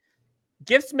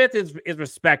 Giff Smith is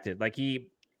respected. Like,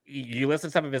 you listen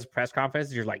to some of his press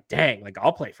conferences, you're like, dang, like,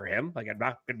 I'll play for him. Like, I'm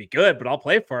not going to be good, but I'll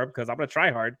play for him because I'm going to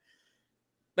try hard.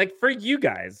 Like, for you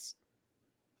guys,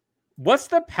 what's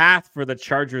the path for the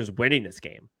Chargers winning this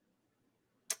game?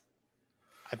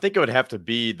 I think it would have to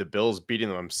be the Bills beating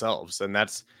themselves. And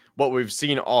that's what we've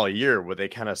seen all year, where they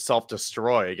kind of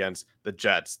self-destroy against the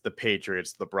Jets, the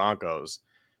Patriots, the Broncos.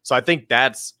 So I think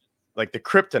that's like the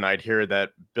kryptonite here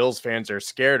that Bills fans are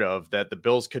scared of, that the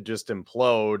Bills could just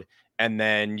implode. And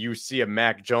then you see a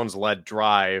Mac Jones-led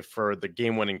drive for the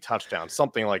game-winning touchdown,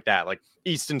 something like that. Like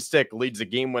Easton Stick leads a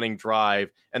game-winning drive,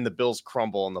 and the Bills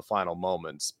crumble in the final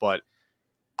moments. But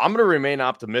I'm going to remain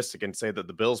optimistic and say that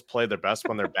the Bills play their best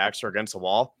when their backs are against the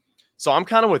wall. So I'm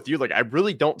kind of with you. Like, I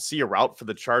really don't see a route for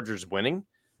the Chargers winning,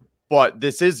 but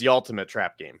this is the ultimate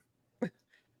trap game.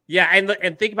 Yeah,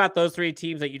 and think about those three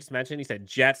teams that you just mentioned. You said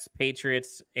Jets,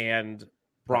 Patriots, and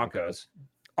Broncos.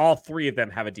 All three of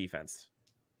them have a defense.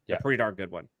 Yeah, a pretty darn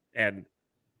good one. And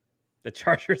the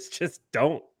Chargers just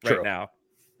don't right now.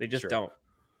 They just don't.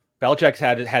 Belichick's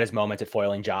had his moments at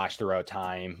foiling Josh throughout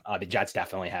time. The Jets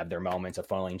definitely have their moments of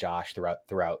foiling Josh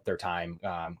throughout their time,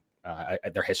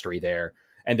 their history there.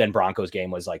 And then Broncos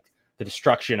game was like the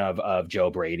destruction of Joe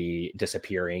Brady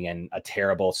disappearing and a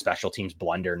terrible special teams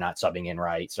blunder, not subbing in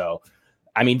right. So,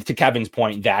 I mean, to Kevin's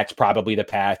point, that's probably the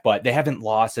path, but they haven't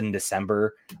lost in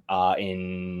December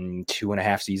in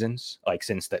 2.5 seasons, like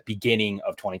since the beginning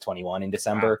of 2021 in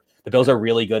December. Wow. The Bills are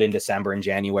really good in December and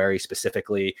January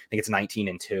specifically. I think it's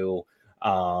 19-2.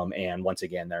 And once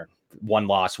again, their one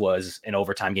loss was an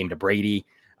overtime game to Brady.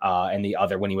 And the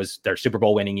other, when he was their Super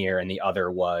Bowl winning year, and the other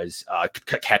was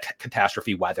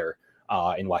catastrophe weather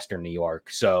in Western New York.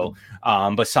 So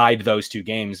beside those two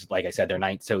games, like I said, they're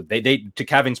ninth. So they to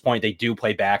Kevin's point, they do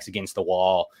play backs against the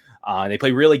wall. They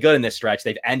play really good in this stretch.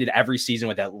 They've ended every season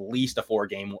with at least a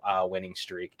 4-game winning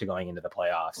streak to going into the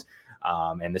playoffs.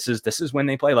 And this is when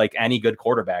they play like any good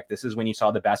quarterback. This is when you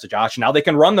saw the best of Josh. Now they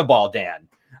can run the ball, Dan.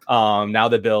 Now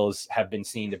the Bills have been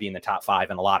seen to be in the top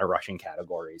 5 in a lot of rushing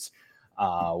categories,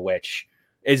 which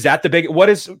is that the big, what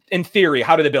is in theory,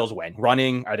 how do the Bills win?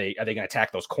 Running? Are they going to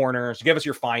attack those corners? Give us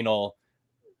your final.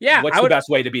 Yeah. What's the best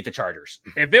way to beat the Chargers?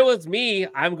 If it was me,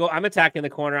 I'm attacking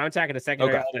the corner. I'm attacking the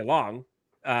secondary all day long.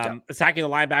 Attacking the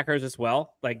linebackers as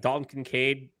well. Like Dalton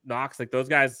Kincaid, Knox, like those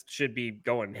guys should be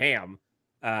going ham.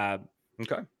 I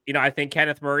think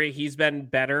Kenneth Murray, he's been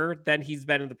better than he's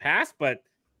been in the past, but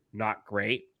not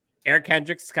great. Eric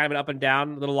Kendricks is kind of an up and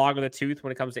down, a little long in the tooth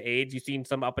when it comes to age. You've seen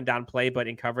some up and down play, but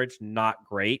in coverage, not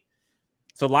great.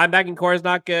 So linebacking core is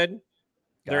not good.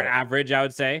 They're average, I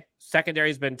would say. Secondary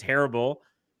has been terrible.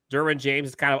 Derwin James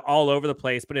is kind of all over the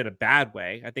place, but in a bad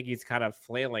way. I think he's kind of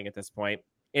flailing at this point.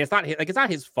 And it's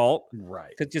not his fault.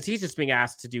 Right. Because he's just being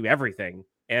asked to do everything.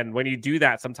 And when you do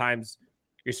that, sometimes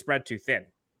you're spread too thin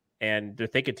and they're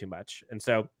thinking too much. And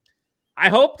so I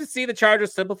hope to see the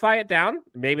Chargers simplify it down.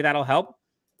 Maybe that'll help.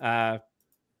 So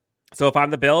if I'm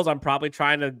the Bills, I'm probably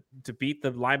trying to beat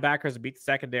the linebackers and beat the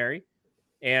secondary.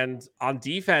 And on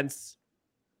defense,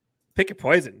 pick your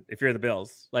poison if you're the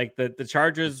Bills. Like the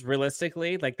Chargers,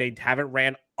 realistically, like they haven't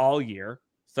ran all year.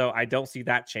 So I don't see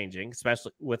that changing,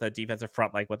 especially with a defensive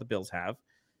front like what the Bills have.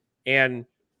 And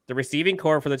the receiving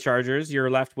core for the Chargers,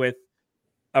 you're left with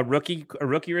a rookie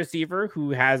receiver who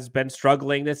has been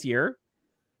struggling this year.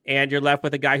 And you're left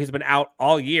with a guy who's been out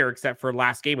all year, except for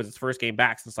last game was his first game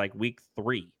back since like week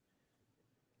 3.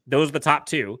 Those are the top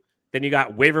 2. Then you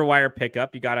got waiver wire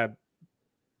pickup. You got a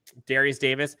Darius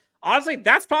Davis. Honestly,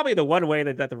 that's probably the one way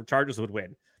that the Chargers would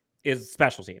win is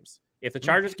special teams. If the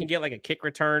Chargers can get like a kick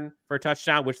return for a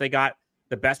touchdown, which they got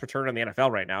the best return in the NFL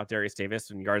right now, Darius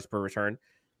Davis in yards per return,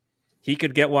 he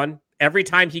could get one. Every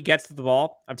time he gets to the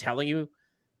ball, I'm telling you,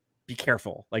 be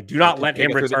careful. Like, do not let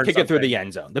him return. Kick it through the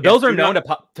end zone. The Bills are known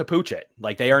to pooch it.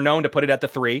 Like they are known to put it at the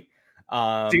 3.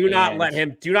 Do not let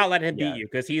him beat you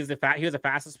because he was the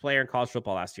fastest player in college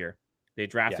football last year. They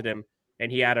drafted him,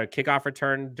 and he had a kickoff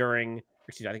return during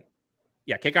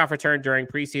kickoff return during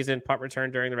preseason, punt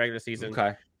return during the regular season.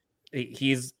 Okay,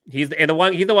 he's the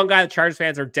one guy that Chargers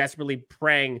fans are desperately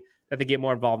praying that they get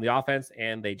more involved in the offense,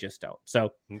 and they just don't.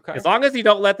 So as long as you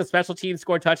don't let the special teams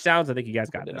score touchdowns, I think you guys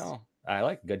got this.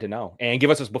 Good to know. And give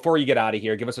us before you get out of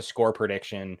here, give us a score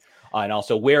prediction, and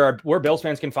also where Bills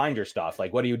fans can find your stuff.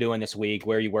 Like, what are you doing this week?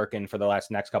 Where are you working for the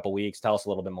next couple weeks? Tell us a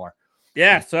little bit more.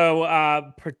 Yeah.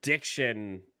 So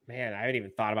prediction, man, I haven't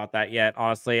even thought about that yet.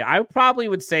 Honestly, I probably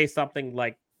would say something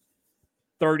like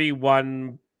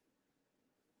 31-17,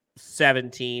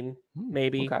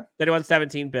 maybe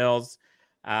 31-17 Bills.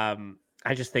 I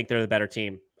just think they're the better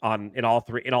team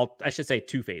I should say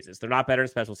 2 phases. They're not better in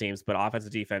special teams, but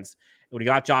offensive defense. When you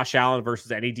got Josh Allen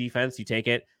versus any defense, you take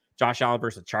it. Josh Allen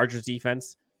versus Chargers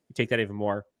defense, you take that even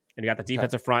more. And you got the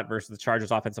defensive front versus the Chargers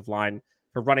offensive line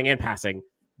for running and passing.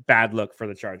 Bad look for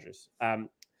the Chargers.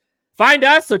 Find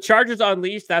us. So Chargers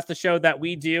Unleashed. That's the show that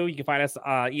we do. You can find us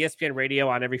ESPN Radio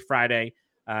on every Friday.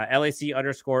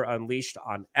 LAC_Unleashed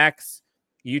on X,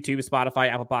 YouTube, Spotify,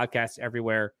 Apple Podcasts,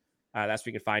 everywhere. That's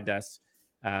where you can find us.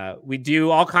 We do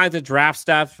all kinds of draft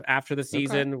stuff after the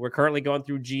season. We're currently going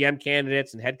through GM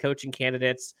candidates and head coaching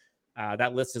candidates.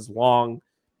 That list is long,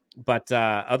 but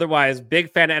otherwise,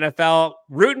 big fan of NFL.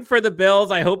 Rooting for the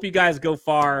Bills. I hope you guys go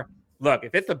far. Look,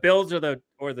 if it's the Bills or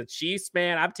the Chiefs,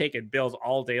 man, I'm taking Bills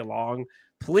all day long.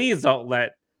 Please don't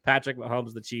let Patrick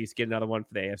Mahomes, the Chiefs, get another one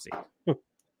for the AFC.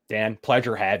 Dan,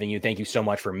 pleasure having you. Thank you so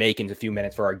much for making a few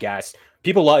minutes for our guests.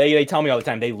 People love, they tell me all the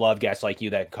time they love guests like you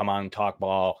that come on, talk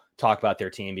ball, talk about their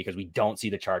team, because we don't see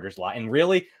the Chargers a lot, and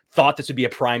really thought this would be a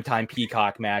primetime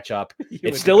Peacock matchup.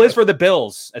 It still is for the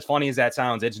Bills. As funny as that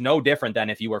sounds, it's no different than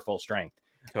if you were full strength.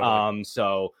 Totally.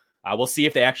 So we'll see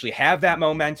if they actually have that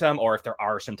momentum or if there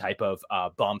are some type of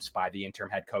bumps by the interim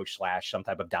head coach / some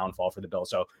type of downfall for the Bills.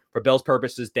 So for Bills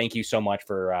purposes, thank you so much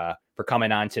for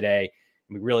coming on today.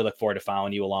 We really look forward to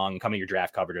following you along and coming to your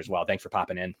draft coverage as well. Thanks for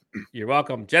popping in. You're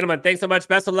welcome. Gentlemen, thanks so much.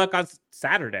 Best of luck on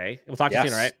Saturday. We'll talk to you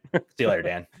soon, all right? See you later,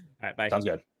 Dan. All right, bye. Sounds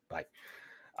good. Bye.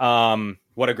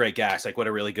 What a great guest. Like, what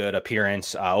a really good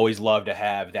appearance. Always love to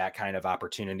have that kind of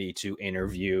opportunity to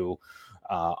interview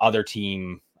other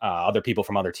people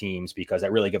from other teams, because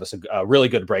that really gives us a really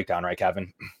good breakdown, right,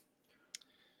 Kevin?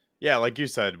 Yeah, like you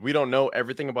said, we don't know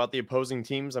everything about the opposing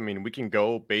teams. I mean, we can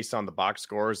go based on the box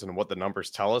scores and what the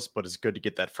numbers tell us, but it's good to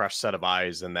get that fresh set of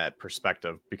eyes and that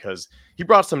perspective because he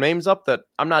brought some names up that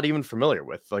I'm not even familiar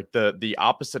with. Like the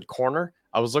opposite corner,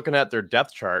 I was looking at their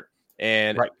depth chart,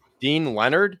 and Right. Dean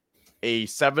Leonard, a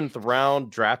 7th-round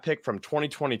draft pick from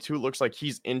 2022, looks like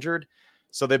he's injured.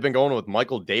 So they've been going with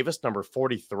Michael Davis, number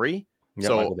 43. Yeah,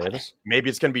 So Michael Davis. maybe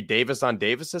it's going to be Davis on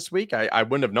Davis this week. I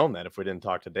wouldn't have known that if we didn't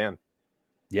talk to Dan.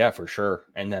 Yeah, for sure.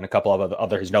 And then a couple of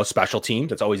others, no special teams.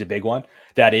 That's always a big one.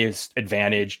 That is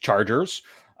advantage Chargers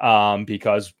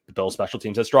because the Bills special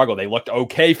teams have struggled. They looked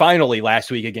okay finally last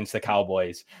week against the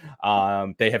Cowboys.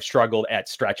 They have struggled at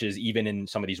stretches, even in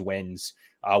some of these wins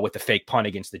with the fake punt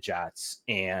against the Jets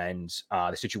and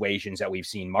the situations that we've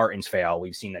seen Martins fail.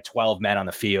 We've seen the 12 men on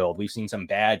the field. We've seen some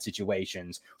bad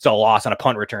situations. So a loss on a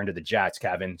punt return to the Jets,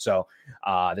 Kevin. So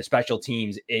the special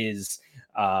teams is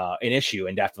an issue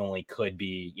and definitely could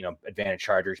be, advantage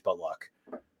Chargers. But look,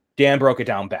 Dan broke it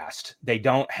down best. They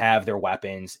don't have their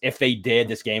weapons. If they did,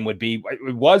 this game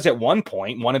it was at one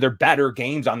point one of their better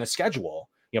games on the schedule.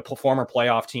 Former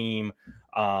playoff team,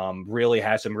 really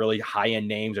has some really high-end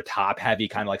names, or top-heavy,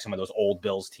 kind of like some of those old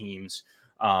Bills teams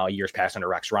years past under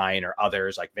Rex Ryan or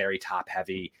others, like very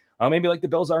top-heavy, maybe like the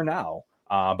Bills are now.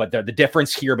 But the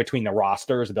difference here between the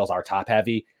rosters, the Bills are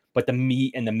top-heavy, but the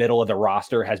meat in the middle of the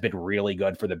roster has been really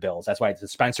good for the Bills. That's why it's the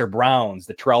Spencer Browns,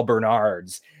 the Terrell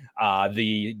Bernards,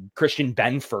 the Christian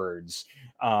Benfords,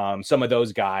 some of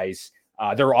those guys.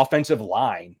 Their offensive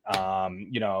line,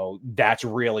 that's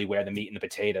really where the meat and the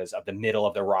potatoes of the middle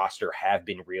of the roster have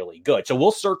been really good. So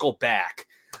we'll circle back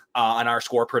on our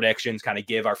score predictions, kind of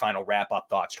give our final wrap-up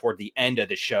thoughts toward the end of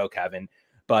the show, Kevin.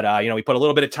 But, we put a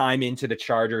little bit of time into the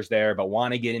Chargers there, but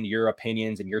want to get into your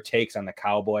opinions and your takes on the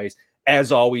Cowboys.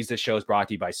 As always, this show is brought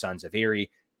to you by Sons of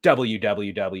Erie,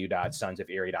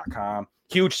 www.sonsoferie.com.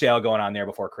 Huge sale going on there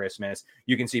before Christmas.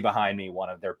 You can see behind me one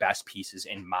of their best pieces,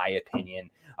 in my opinion.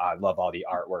 I love all the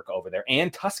artwork over there.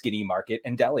 And Tuscany Market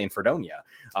and Deli in Fredonia.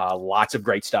 Lots of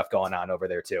great stuff going on over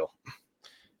there, too.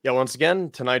 Yeah, once again,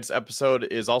 tonight's episode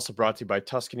is also brought to you by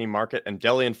Tuscany Market and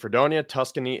Deli in Fredonia.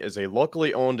 Tuscany is a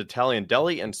locally owned Italian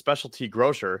deli and specialty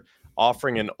grocer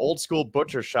offering an old-school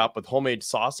butcher shop with homemade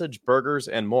sausage, burgers,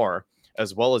 and more,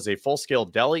 as well as a full-scale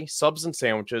deli, subs and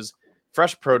sandwiches,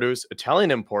 fresh produce,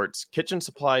 Italian imports, kitchen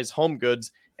supplies, home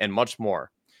goods, and much more.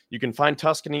 You can find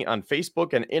Tuscany on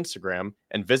Facebook and Instagram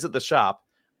and visit the shop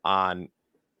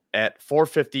at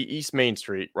 450 East Main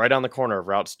Street, right on the corner of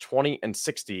routes 20 and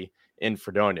 60 in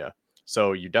Fredonia.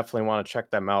 So you definitely want to check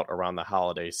them out around the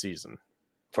holiday season.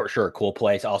 For sure. Cool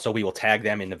place. Also, we will tag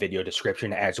them in the video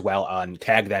description as well,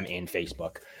 tag them in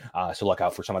Facebook. So look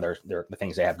out for some of the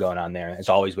things they have going on there. As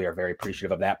always, we are very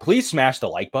appreciative of that. Please smash the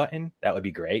like button. That would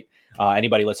be great.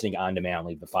 Anybody listening on demand,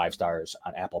 leave the 5 stars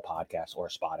on Apple Podcasts or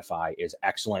Spotify is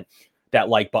excellent. That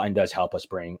like button does help us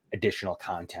bring additional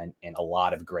content and a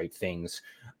lot of great things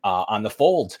on the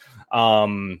fold.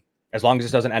 As long as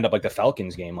this doesn't end up like the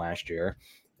Falcons game last year.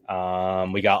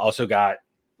 We also got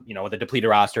with a depleted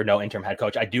roster, no interim head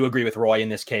coach. I do agree with Roy in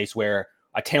this case where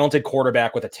a talented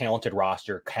quarterback with a talented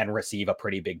roster can receive a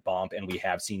pretty big bump, and we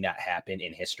have seen that happen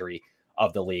in history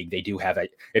of the league. They do have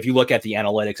it. If you look at the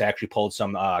analytics, I actually pulled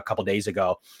some a couple days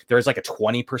ago. There's like a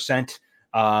 20%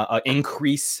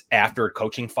 increase after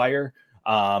coaching fire.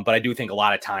 But I do think a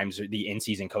lot of times the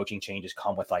in-season coaching changes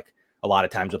come with a lot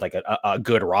of times with a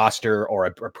good roster or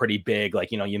a pretty big,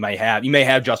 you may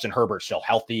have Justin Herbert still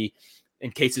healthy. In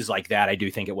cases like that, I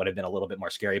do think it would have been a little bit more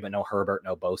scary, but no Herbert,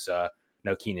 no Bosa,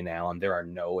 no Keenan Allen. There are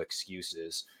no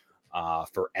excuses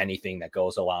for anything that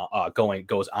goes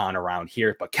on around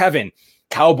here. But Kevin,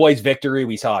 Cowboys victory.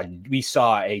 We saw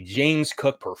a James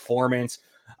Cook performance.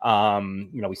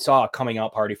 We saw a coming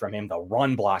out party from him. The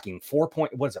run blocking 4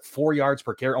 yards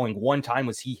per carry. Only one time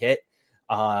was he hit.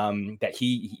 That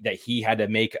he had to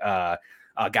make a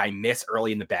guy miss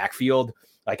early in the backfield.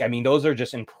 Those are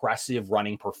just impressive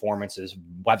running performances,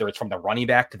 whether it's from the running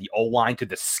back to the O-line to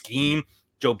the scheme.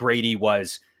 Joe Brady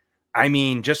was,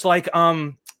 just like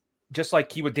Dan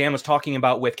was talking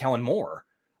about with Kellen Moore,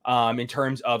 in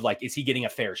terms of is he getting a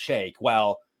fair shake?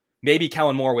 Well, maybe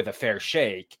Kellen Moore with a fair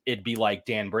shake, it'd be like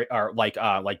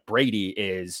like Brady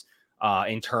is,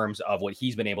 in terms of what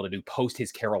he's been able to do post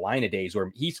his Carolina days,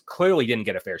 where he's clearly didn't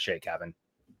get a fair shake, Kevin.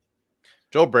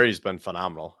 Joe Brady's been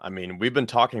phenomenal. We've been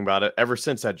talking about it ever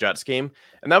since that Jets game.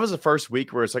 And that was the first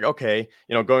week where it's like, okay,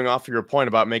 going off of your point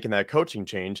about making that coaching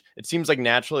change, it seems like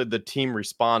naturally the team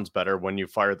responds better when you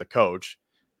fire the coach.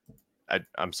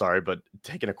 I'm sorry, but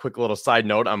taking a quick little side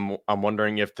note, I'm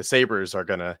wondering if the Sabres are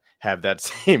going to have that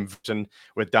same vision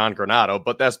with Don Granato,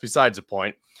 but that's besides the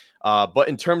point. But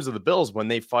in terms of the Bills, when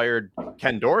they fired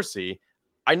Ken Dorsey,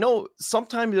 I know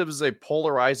sometimes it was a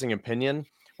polarizing opinion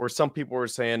where some people were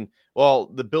saying, well,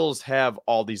 the Bills have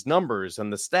all these numbers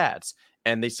and the stats,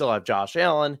 and they still have Josh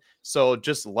Allen. So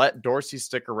just let Dorsey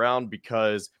stick around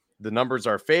because the numbers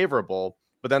are favorable.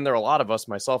 But then there are a lot of us,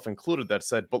 myself included, that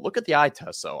said, but look at the eye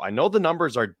test. So I know the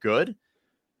numbers are good,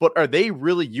 but are they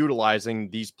really utilizing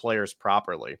these players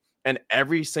properly? And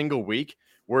every single week,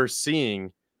 we're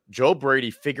seeing Joe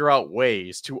Brady figure out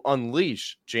ways to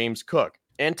unleash James Cook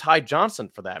and Ty Johnson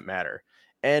for that matter.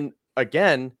 And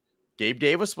again, Gabe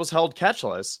Davis was held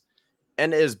catchless.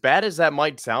 And as bad as that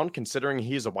might sound, considering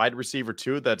he's a wide receiver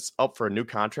too, that's up for a new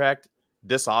contract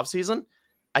this offseason,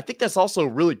 I think that's also a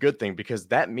really good thing because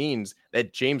that means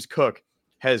that James Cook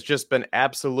has just been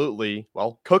absolutely,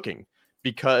 cooking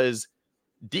because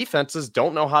defenses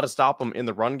don't know how to stop him in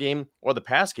the run game or the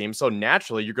pass game. So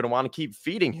naturally, you're going to want to keep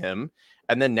feeding him.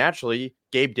 And then naturally,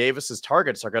 Gabe Davis's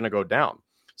targets are going to go down.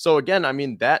 So again, I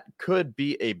mean, that could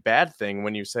be a bad thing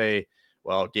when you say,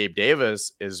 well, Gabe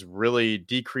Davis is really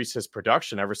decreased his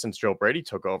production ever since Joe Brady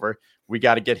took over. We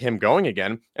got to get him going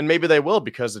again. And maybe they will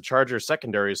because the Chargers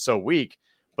secondary is so weak.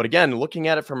 But again, looking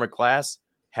at it from a glass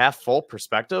half full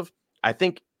perspective, I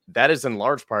think that is in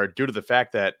large part due to the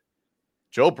fact that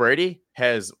Joe Brady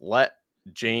has let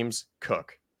James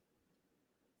cook.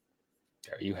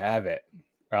 There you have it.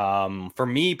 For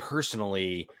me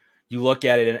personally, you look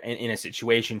at it in a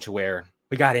situation to where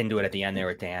we got into it at the end there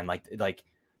with Dan, like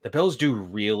the Bills do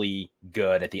really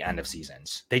good at the end of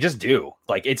seasons. They just do.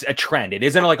 Like it's a trend. It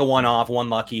isn't like a one-off, one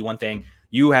lucky, one thing.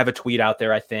 You have a tweet out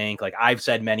there, I think. Like I've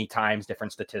said many times,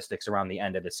 different statistics around the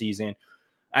end of the season.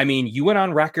 I mean, you went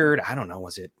on record, I don't know,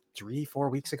 was it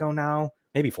 3-4 weeks ago now?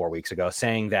 Maybe 4 weeks ago,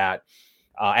 saying that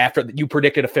after you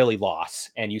predicted a Philly loss,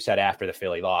 and you said after the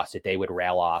Philly loss that they would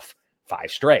rail off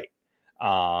 5 straight.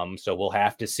 So we'll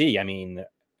have to see. I mean,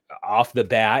 off the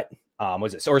bat,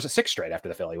 was it 6 straight after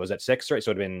the Philly? Was it 6 straight?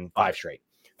 So it would have been 5 straight.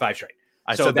 5 straight.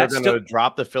 I said they're going to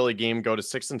drop the Philly game, go to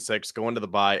 6-6, go into the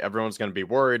bye. Everyone's going to be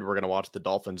worried. We're going to watch the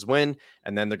Dolphins win,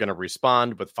 and then they're going to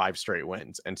respond with 5 straight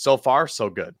wins. And so far, so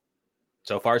good.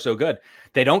 So far, so good.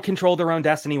 They don't control their own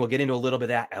destiny. We'll get into a little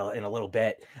bit of that in a little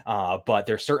bit. But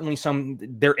there's certainly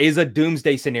there is a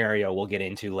doomsday scenario we'll get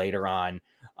into later on.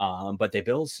 But the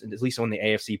Bills, at least on the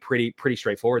AFC, pretty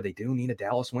straightforward. They do need a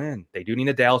Dallas win. They do need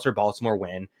a Dallas or Baltimore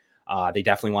win. They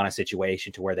definitely want a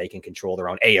situation to where they can control their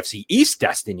own AFC East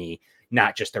destiny,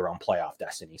 not just their own playoff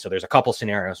destiny. So there's a couple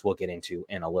scenarios we'll get into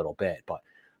in a little bit. But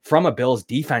from a Bills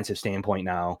defensive standpoint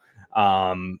now,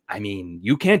 I mean,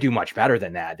 you can't do much better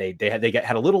than that. They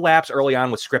had a little lapse early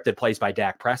on with scripted plays by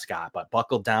Dak Prescott, but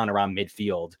buckled down around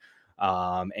midfield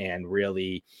and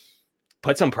really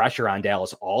put some pressure on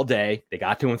Dallas all day. They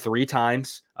got to him 3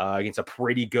 times against a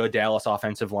pretty good Dallas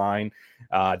offensive line.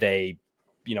 They,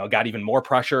 got even more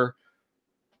pressure.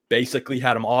 Basically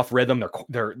had them off rhythm.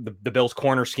 The Bills'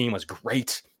 corner scheme was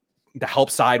great. The help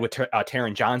side with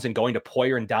Taron Johnson going to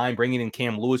Poyer and dime, bringing in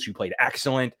Cam Lewis, who played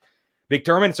excellent.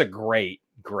 McDermott's a great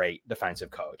defensive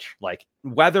coach. Like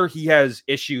whether he has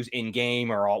issues in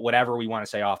game or whatever we want to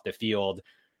say off the field,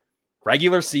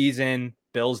 regular season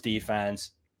Bills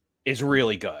defense is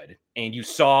really good. And you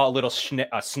saw a little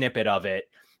snippet of it.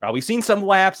 We've seen some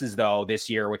lapses though this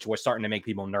year, which was starting to make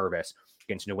people nervous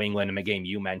against New England in the game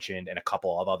you mentioned and a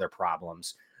couple of other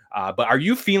problems. But are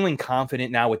you feeling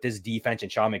confident now with this defense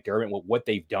and Sean McDermott with what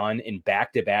they've done in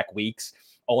back-to-back weeks,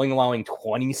 only allowing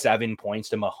 27 points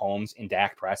to Mahomes and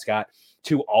Dak Prescott,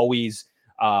 to always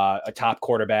a top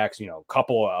quarterbacks,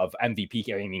 couple of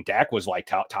MVP. I mean, Dak was like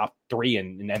top 3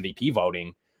 in MVP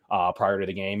voting prior to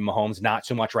the game. Mahomes, not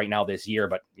so much right now this year,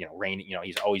 but,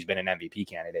 he's always been an MVP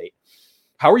candidate.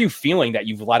 How are you feeling that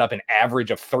you've let up an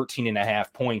average of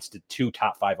 13.5 points to 2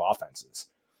 top 5 offenses?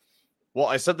 Well,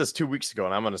 I said this 2 weeks ago,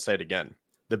 and I'm going to say it again.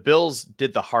 The Bills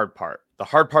did the hard part. The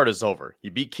hard part is over. You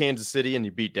beat Kansas City and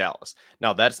you beat Dallas.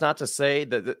 Now, that's not to say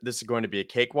that this is going to be a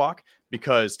cakewalk,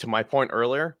 because to my point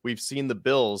earlier, we've seen the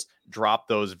Bills drop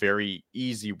those very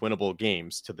easy winnable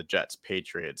games to the Jets,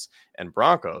 Patriots, and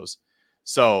Broncos.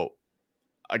 So,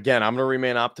 again, I'm going to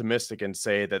remain optimistic and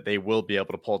say that they will be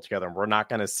able to pull it together. And we're not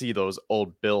going to see those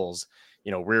old Bills,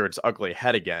 rear its ugly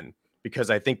head again, because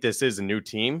I think this is a new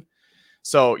team.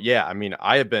 So, yeah, I mean,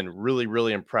 I have been really,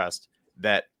 really impressed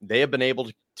that they have been able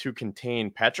to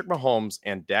contain Patrick Mahomes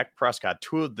and Dak Prescott,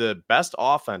 2 of the best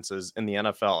offenses in the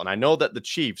NFL. And I know that the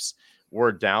Chiefs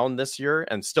were down this year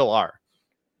and still are.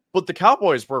 But the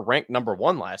Cowboys were ranked number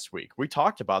 1 last week. We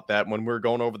talked about that when we were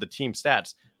going over the team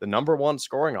stats. The number 1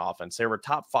 scoring offense. They were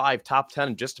top 5, top 10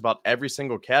 in just about every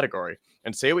single category.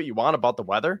 And say what you want about the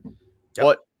weather,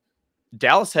 but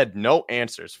Dallas had no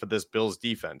answers for this Bills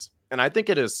defense. And I think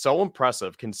it is so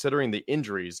impressive considering the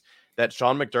injuries that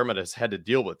Sean McDermott has had to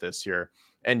deal with this year.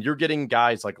 And you're getting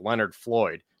guys like Leonard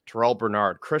Floyd, Terrell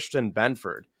Bernard, Christian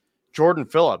Benford, Jordan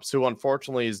Phillips, who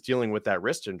unfortunately is dealing with that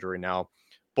wrist injury now.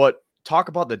 But talk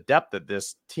about the depth that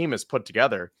this team has put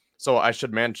together. So I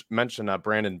should mention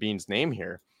Brandon Beane's name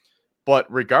here.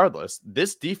 But regardless,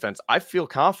 this defense, I feel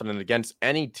confident against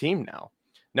any team now.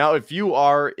 Now, if you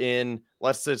are in,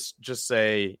 let's just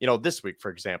say, this week,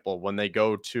 for example, when they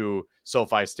go to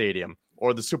SoFi Stadium,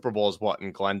 or the Super Bowl is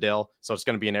in Glendale? So it's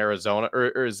going to be in Arizona,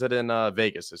 or is it in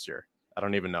Vegas this year? I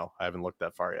don't even know. I haven't looked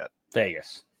that far yet.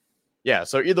 Vegas. Yeah,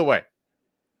 so either way,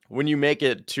 when you make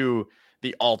it to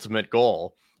the ultimate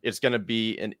goal, it's going to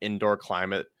be an indoor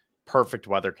climate, perfect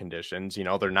weather conditions.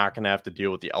 They're not going to have to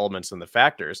deal with the elements and the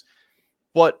factors.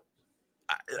 But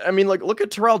I mean, look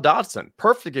at Terrell Dodson.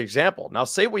 Perfect example. Now,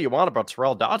 say what you want about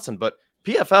Terrell Dodson, but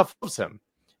PFF loves him.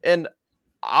 And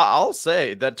I'll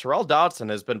say that Terrell Dodson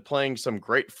has been playing some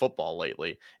great football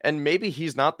lately. And maybe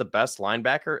he's not the best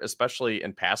linebacker, especially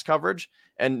in pass coverage.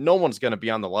 And no one's going to be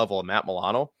on the level of Matt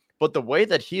Milano. But the way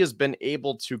that he has been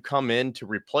able to come in to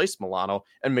replace Milano,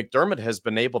 and McDermott has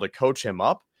been able to coach him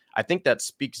up, I think that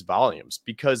speaks volumes,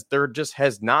 because there just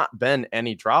has not been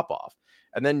any drop-off.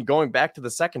 And then going back to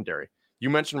the secondary, you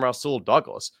mentioned Rasul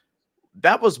Douglas.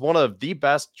 That was one of the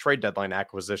best trade deadline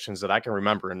acquisitions that I can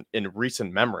remember in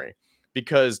recent memory,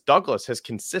 because Douglas has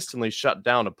consistently shut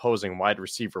down opposing wide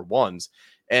receiver ones.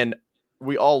 And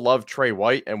we all love Trey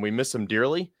White and we miss him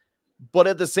dearly. But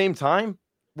at the same time,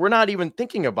 we're not even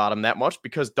thinking about him that much,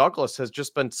 because Douglas has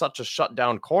just been such a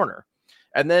shutdown corner.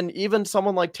 And then even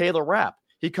someone like Taylor Rapp,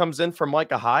 he comes in for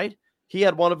Micah Hyde. He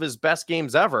had one of his best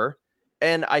games ever.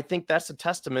 And I think that's a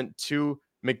testament to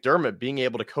McDermott being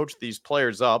able to coach these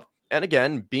players up. And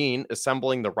again, Beane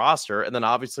assembling the roster, and then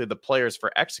obviously the players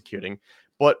for executing.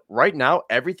 But right now,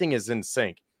 everything is in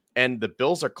sync. And the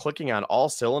Bills are clicking on all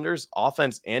cylinders,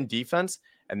 offense and defense.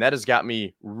 And that has got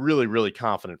me really, really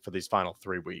confident for these final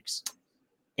 3 weeks.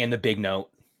 And the big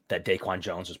note that Daquan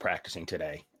Jones was practicing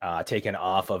today, taken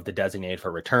off of the designated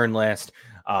for return list,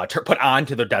 put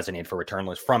onto the designated for return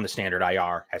list from the standard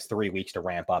IR, has 3 weeks to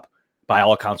ramp up. By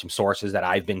all accounts, from sources that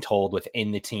I've been told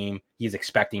within the team, he's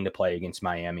expecting to play against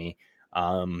Miami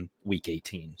week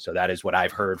 18. So that is what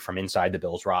I've heard from inside the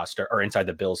Bills roster, or inside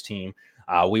the Bills team.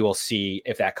 We will see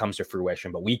if that comes to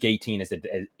fruition. But week 18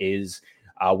 is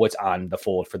what's on the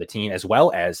fold for the team, as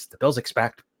well as the Bills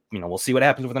expect. We'll see what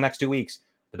happens over the next 2 weeks.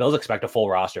 The Bills expect a full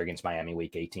roster against Miami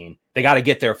week 18. They got to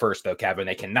get there first, though, Kevin.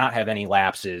 They cannot have any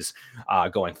lapses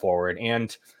going forward.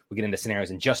 And we'll get into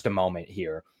scenarios in just a moment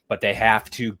here. But they have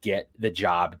to get the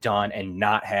job done and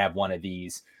not have one of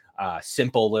these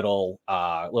simple little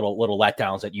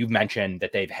letdowns that you've mentioned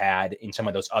that they've had in some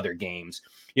of those other games.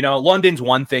 London's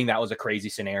one thing. That was a crazy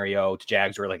scenario. The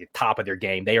Jags were like at the top of their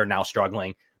game. They are now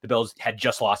struggling. The Bills had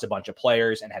just lost a bunch of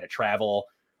players and had to travel.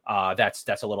 That's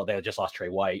a little. They just lost Trey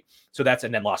White.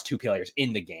 And then lost 2 players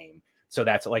in the game. So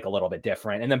that's like a little bit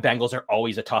different. And then Bengals are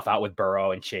always a tough out with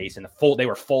Burrow and Chase, and they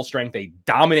were full strength. They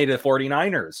dominated the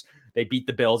 49ers. They beat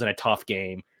the Bills in a tough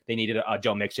game. They needed a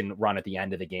Joe Mixon run at the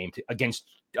end of the game against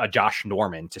Josh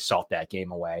Norman to salt that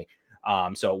game away.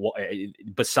 So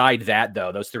beside that,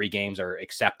 though, those 3 games are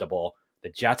acceptable. The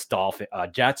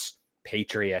Jets,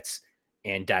 Patriots,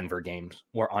 and Denver games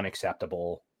were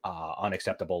unacceptable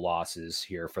losses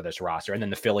here for this roster. And then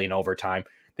the Philly in overtime,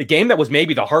 the game that was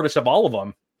maybe the hardest of all of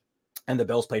them, and the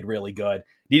Bills played really good.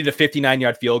 Needed a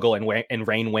 59-yard field goal in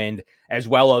rain wind, as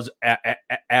well as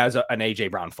an A.J.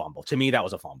 Brown fumble. To me, that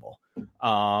was a fumble.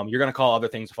 You're going to call other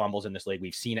things fumbles in this league.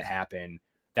 We've seen it happen.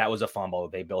 That was a fumble.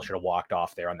 Bills should have walked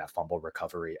off there on that fumble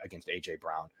recovery against A.J.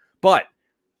 Brown. But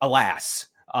alas,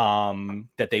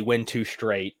 that they win 2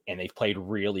 straight, and they've played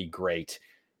really great.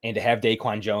 And to have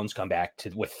Daquan Jones come back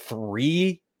with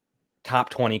 3 top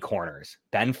 20 corners,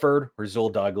 Benford, Rasul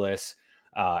Douglas,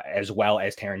 as well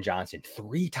as Taron Johnson,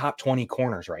 3 top 20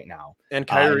 corners right now. And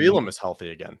Kyrie Elam is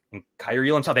healthy again. Kyrie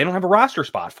Elam's healthy. They don't have a roster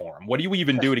spot for him. What do you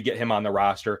even do to get him on the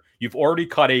roster? You've already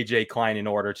cut AJ Klein in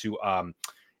order to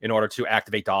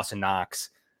activate Dawson Knox.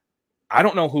 I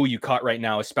don't know who you cut right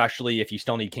now, especially if you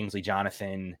still need Kingsley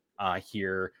Jonathan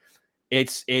here.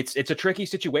 It's a tricky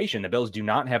situation. The Bills do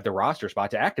not have the roster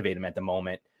spot to activate him at the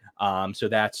moment. So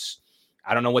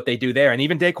I don't know what they do there. And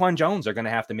even Daquan Jones are going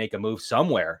to have to make a move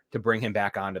somewhere to bring him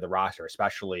back onto the roster,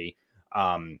 especially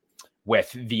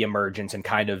with the emergence and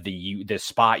kind of the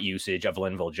spot usage of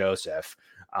Linval Joseph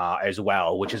as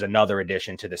well, which is another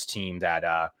addition to this team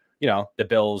that, the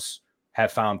Bills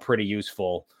have found pretty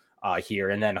useful here.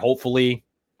 And then hopefully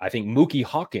I think Mookie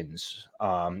Hawkins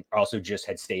also just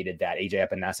had stated that AJ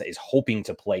Epinesa is hoping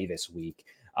to play this week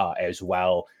as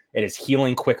well. It is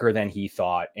healing quicker than he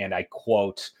thought. And I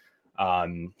quote,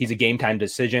 he's a game time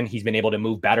decision. He's been able to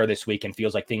move better this week and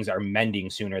feels like things are mending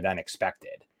sooner than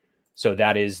expected. So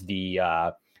that is the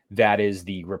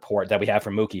report that we have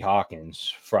from Mookie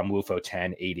Hawkins from WUFO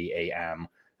 1080 AM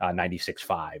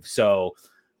 96.5. So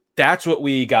that's what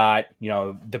we got. You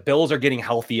know, the Bills are getting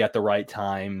healthy at the right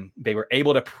time. They were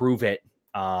able to prove it.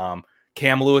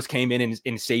 Cam Lewis came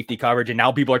in safety coverage, and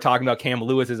now people are talking about Cam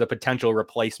Lewis as a potential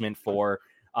replacement for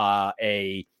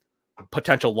a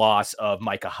potential loss of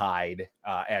Micah Hyde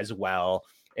as well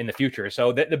in the future.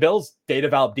 So the Bills, they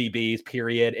develop DBs,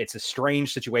 period. It's a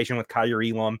strange situation with Kyer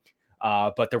Elam,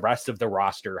 but the rest of the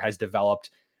roster has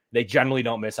developed. They generally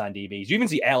don't miss on DBs. You even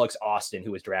see Alex Austin,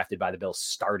 who was drafted by the Bills,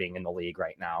 starting in the league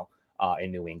right now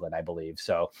in New England, I believe.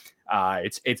 So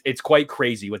it's quite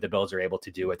crazy what the Bills are able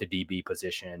to do at the DB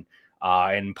position.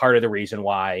 And part of the reason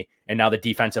why, and now the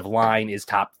defensive line is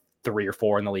top 3 or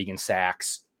 4 in the league in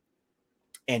sacks.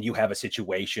 And you have a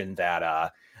situation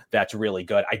that that's really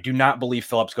good. I do not believe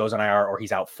Phillips goes on IR or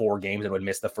he's out 4 games and would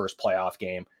miss the first playoff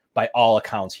game. By all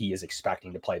accounts, he is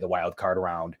expecting to play the wild card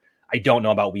round. I don't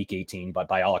know about week 18, but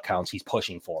by all accounts, he's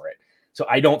pushing for it. So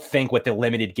I don't think with the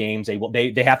limited games, they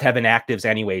have to have inactives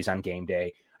anyways on game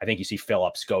day. I think you see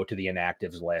Phillips go to the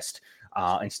inactives list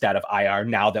instead of IR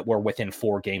now that we're within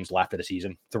 4 games left of the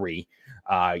season, 3.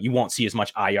 You won't see as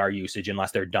much IR usage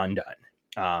unless they're done.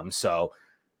 So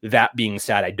that being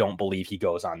said, I don't believe he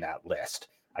goes on that list.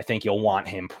 I think you'll want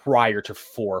him prior to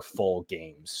 4 full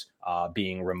games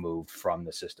being removed from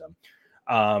the system.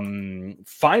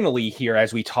 Finally here,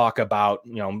 as we talk about,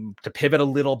 to pivot a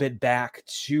little bit back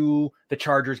to the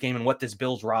Chargers game and what this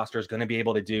Bills roster is going to be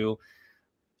able to do.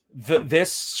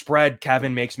 This spread,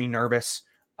 Kevin, makes me nervous.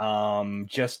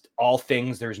 Just all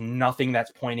things, there's nothing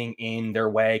that's pointing in their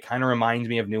way. Kind of reminds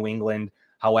me of New England.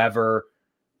 However,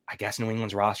 I guess New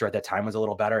England's roster at that time was a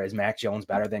little better. Is Mac Jones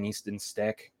better than Easton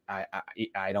Stick?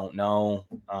 I don't know.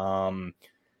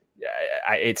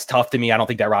 It's tough to me. I don't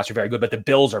think that roster is very good, but the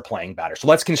Bills are playing better. So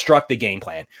let's construct the game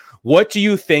plan. What do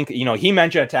you think? He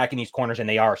mentioned attacking these corners, and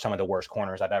they are some of the worst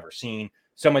corners I've ever seen.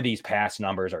 Some of these pass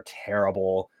numbers are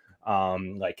terrible. I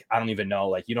don't even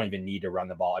know, you don't even need to run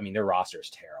the ball. I mean, their roster is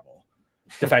terrible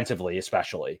defensively,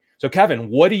 especially. So Kevin,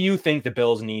 what do you think the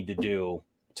Bills need to do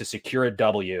to secure a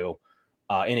W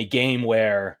in a game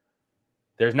where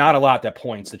there's not a lot that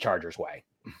points the Chargers' way?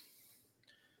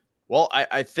 Well,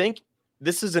 I think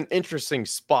this is an interesting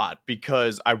spot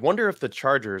because I wonder if the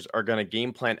Chargers are going to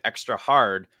game plan extra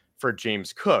hard for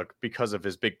James Cook because of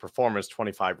his big performance,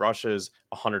 25 rushes,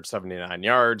 179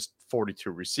 yards,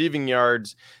 42 receiving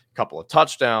yards, a couple of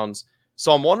touchdowns.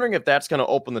 So I'm wondering if that's going to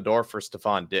open the door for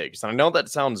Stephon Diggs. And I know that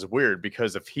sounds weird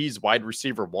because if he's wide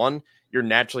receiver 1, you're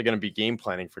naturally going to be game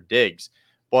planning for Diggs.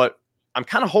 But I'm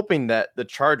kind of hoping that the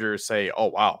Chargers say, oh,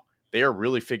 wow, they are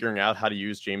really figuring out how to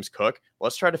use James Cook.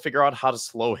 Let's try to figure out how to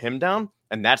slow him down.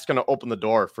 And that's going to open the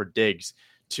door for Diggs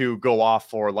to go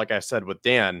off for, like I said with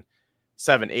Dan,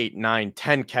 7, 8, 9,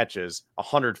 10 catches,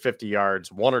 150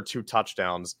 yards, 1 or 2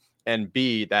 touchdowns, and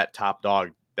be that top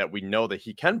dog that we know that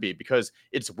he can be, because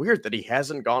it's weird that he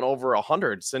hasn't gone over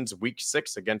 100 since week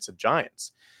 6 against the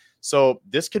Giants. So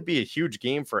this could be a huge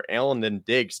game for Allen and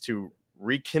Diggs to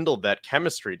rekindle that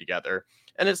chemistry together.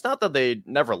 And it's not that they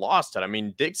never lost it. I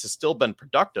mean, Diggs has still been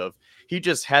productive. He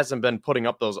just hasn't been putting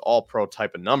up those all-pro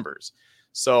type of numbers.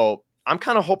 So I'm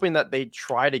kind of hoping that they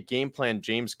try to game plan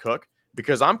James Cook,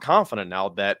 because I'm confident now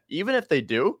that even if they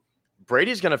do,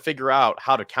 Brady's going to figure out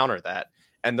how to counter that.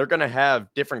 And they're going to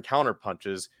have different counter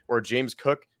punches where James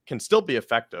Cook can still be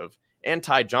effective, and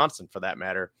Ty Johnson for that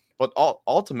matter. But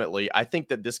ultimately, I think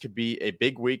that this could be a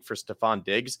big week for Stephon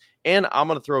Diggs. And I'm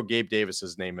going to throw Gabe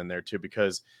Davis's name in there too,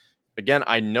 because again,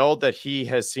 I know that he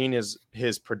has seen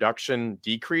his production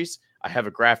decrease. I have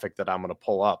a graphic that I'm going to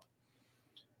pull up.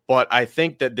 But I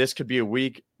think that this could be a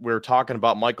week we're talking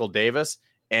about Michael Davis,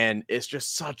 and it's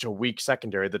just such a weak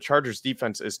secondary. The Chargers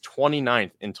defense is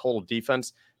 29th in total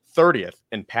defense, 30th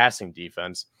in passing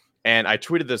defense. And I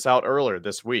tweeted this out earlier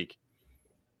this week.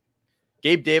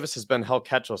 Gabe Davis has been held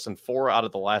catchless in 4 out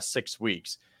of the last 6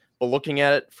 weeks. But looking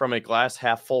at it from a glass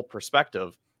half full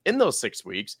perspective, in those 6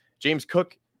 weeks, James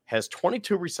Cook has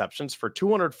 22 receptions for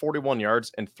 241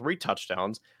 yards and 3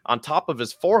 touchdowns on top of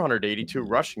his 482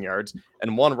 rushing yards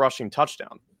and 1 rushing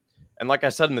touchdown. And like I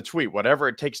said in the tweet, whatever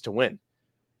it takes to win.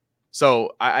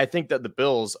 So I think that the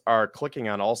Bills are clicking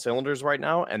on all cylinders right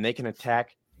now, and they can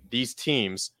attack these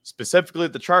teams, specifically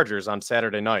the Chargers, on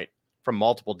Saturday night from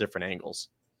multiple different angles.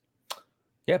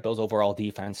 Yeah, Bills overall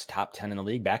defense, top 10 in the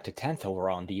league, back to 10th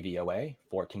overall in DVOA,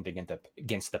 14th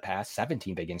against the pass,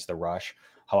 17th against the rush.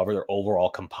 However, their overall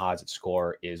composite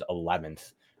score is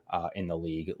 11th in the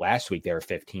league. Last week, they were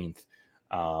 15th.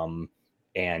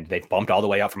 And they've bumped all the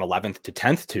way up from 11th to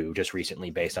 10th too, just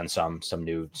recently, based on some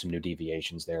new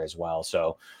deviations there as well.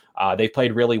 So they've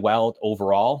played really well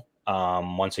overall.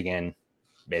 Once again,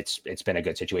 it's been a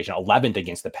good situation. 11th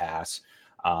against the pass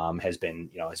has been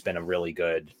a really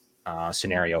good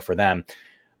scenario for them.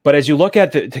 But as you look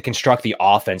at to construct the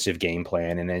offensive game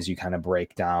plan, and as you kind of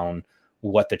break down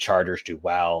what the Chargers do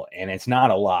well, and it's not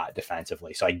a lot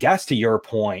defensively. So I guess to your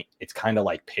point, it's kind of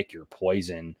like pick your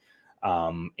poison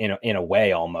in a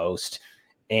way almost.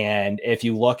 And if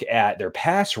you look at their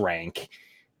pass rank,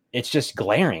 it's just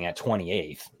glaring at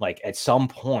 28th. Like at some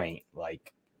point,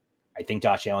 like I think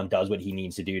Josh Allen does what he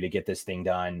needs to do to get this thing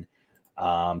done.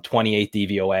 28th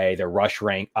DVOA, their rush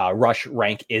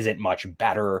rank isn't much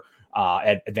better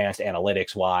at advanced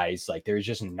analytics wise. Like there's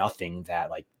just nothing that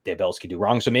like the Bills could do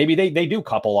wrong. So maybe they do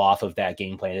couple off of that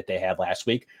game plan that they had last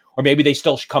week, or maybe they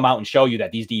still come out and show you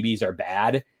that these DBs are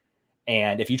bad.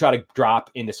 And if you try to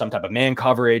drop into some type of man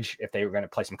coverage, if they were going to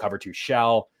play some cover 2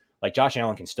 shell, like Josh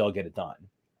Allen can still get it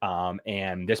done.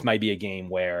 And this might be a game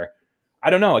where, I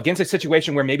don't know, against a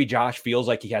situation where maybe Josh feels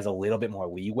like he has a little bit more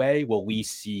leeway, will we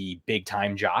see big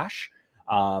time Josh?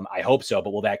 I hope so,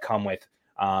 but will that come with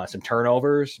some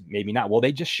turnovers? Maybe not. Will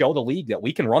they just show the league that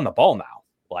we can run the ball now?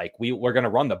 Like we're going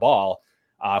to run the ball.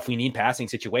 If we need passing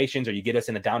situations or you get us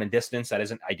in a down and distance that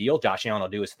isn't ideal, Josh Allen will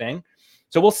do his thing.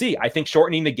 So we'll see. I think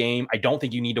shortening the game, I don't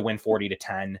think you need to win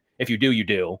 40-10. If you do, you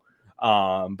do.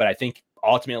 But I think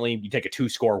ultimately you take a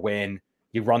 2-score win,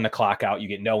 you run the clock out, you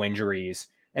get no injuries.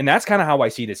 And that's kind of how I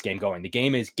see this game going. The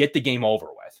game is get the game over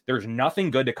with. There's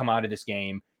nothing good to come out of this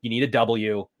game. You need a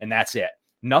W, and that's it.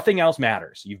 Nothing else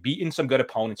matters. You've beaten some good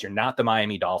opponents. You're not the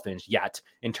Miami Dolphins yet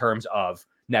in terms of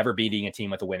never beating a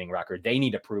team with a winning record. They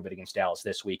need to prove it against Dallas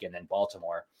this week and then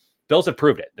Baltimore. Bills have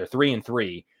proved it. They're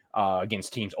 3-3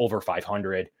 against teams over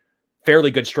 500.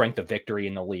 Fairly good strength of victory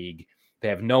in the league. They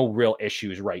have no real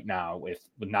issues right now with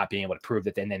not being able to prove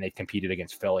that. And then they competed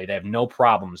against Philly. They have no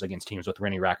problems against teams with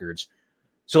winning records.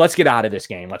 So let's get out of this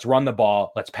game. Let's run the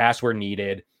ball. Let's pass where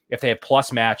needed. If they have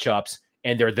plus matchups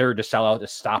and they're there to sell out to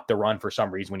stop the run for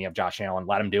some reason when you have Josh Allen,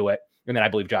 let them do it. And then I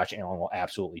believe Josh Allen will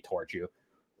absolutely torch you.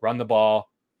 Run the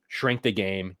ball, shrink the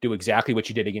game, do exactly what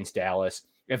you did against Dallas.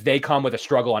 If they come with a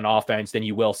struggle on offense, then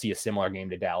you will see a similar game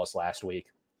to Dallas last week.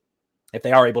 If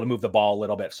they are able to move the ball a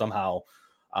little bit somehow,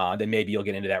 then maybe you'll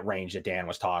get into that range that Dan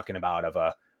was talking about of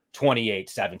a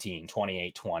 28-17,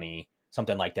 28-20,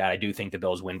 something like that. I do think the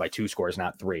Bills win by 2 scores,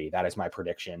 not 3. That is my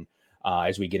prediction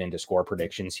as we get into score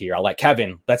predictions here. I'll let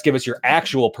Kevin, let's give us your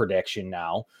actual prediction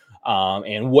now.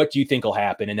 And what do you think will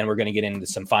happen? And then we're going to get into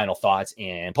some final thoughts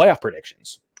and playoff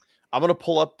predictions. I'm going to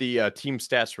pull up the team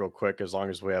stats real quick as long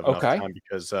as we have enough time,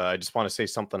 because I just want to say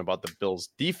something about the Bills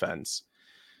defense.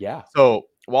 Yeah. So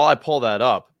while I pull that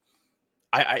up,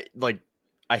 I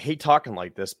hate talking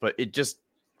like this, but it just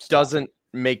doesn't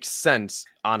make sense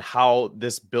on how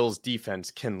this Bills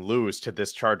defense can lose to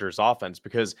this Chargers offense,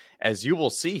 because as you will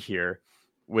see here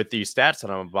with these stats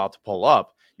that I'm about to pull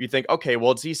up, you think, okay,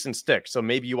 well, it's Easton Stick, so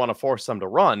maybe you want to force them to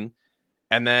run,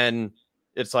 and then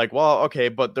it's like, well, okay,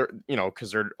 but they're,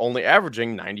 because they're only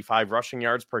averaging 95 rushing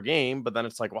yards per game, but then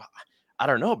it's like, well, I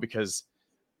don't know, because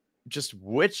just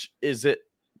which is it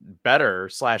better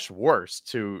 / worse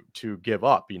to give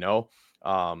up,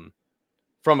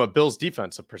 from a Bills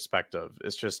defensive perspective.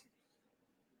 It's just,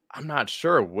 I'm not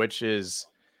sure which is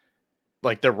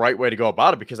like the right way to go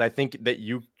about it, because I think that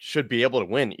you should be able to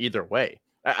win either way.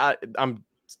 I'm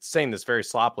saying this very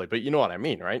sloppily, but you know what I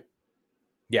mean, right?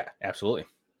 Yeah, absolutely.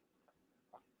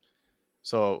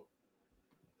 So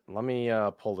let me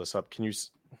pull this up. Can you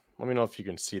let me know if you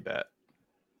can see that?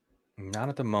 Not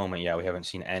at the moment. Yeah, we haven't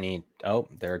seen any. Oh,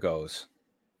 there it goes.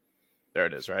 There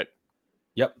it is, right?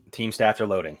 Yep. Team stats are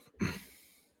loading.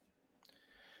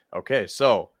 Okay,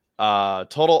 so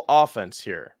total offense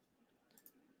here.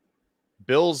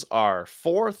 Bills are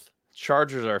 4th.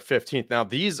 Chargers are 15th. Now,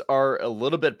 these are a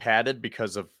little bit padded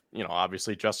because of,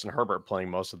 obviously Justin Herbert playing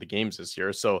most of the games this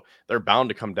year. So they're bound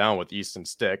to come down with Easton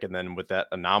Stick. And then with that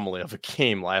anomaly of a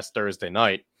game last Thursday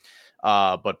night.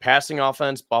 But passing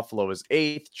offense, Buffalo is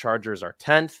 8th. Chargers are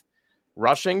 10th.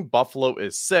 Rushing, Buffalo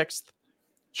is 6th.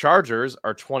 Chargers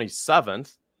are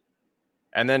 27th.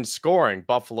 And then scoring,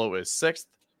 Buffalo is 6th.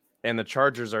 And the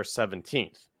Chargers are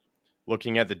 17th.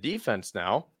 Looking at the defense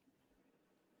now,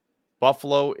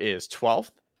 Buffalo is 12th.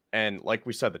 And like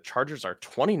we said, the Chargers are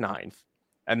 29th.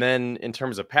 And then in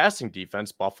terms of passing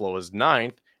defense, Buffalo is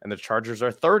 9th and the Chargers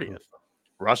are 30th.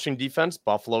 Rushing defense,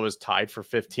 Buffalo is tied for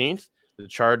 15th. The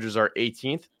Chargers are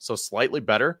 18th, so slightly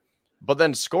better. But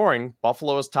then scoring,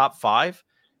 Buffalo is top 5.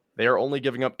 They are only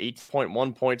giving up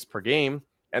 8.1 points per game,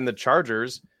 and the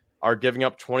Chargers are giving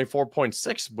up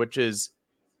 24.6, which is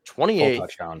 28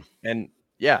 touchdown. And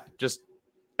yeah, just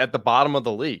at the bottom of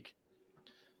the league.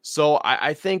 So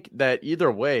I think that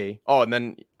either way. Oh, and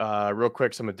then real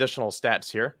quick, some additional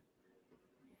stats here.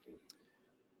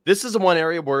 This is the one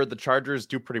area where the Chargers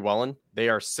do pretty well in. They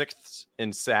are 6th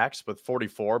in sacks with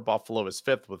 44. Buffalo is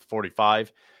 5th with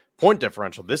 45. Point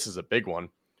differential, this is a big one.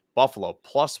 Buffalo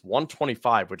plus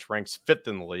 125, which ranks 5th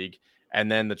in the league.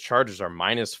 And then the Chargers are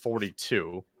minus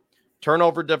 42.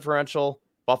 Turnover differential,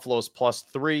 Buffalo's plus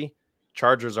 3.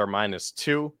 Chargers are minus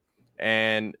 2.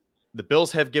 And the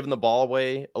Bills have given the ball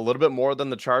away a little bit more than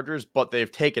the Chargers, but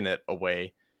they've taken it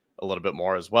away a little bit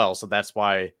more as well. So that's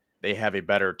why they have a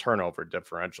better turnover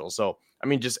differential. So, I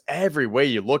mean, just every way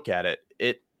you look at it,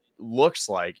 it looks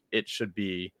like it should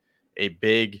be a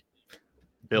big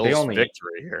Bills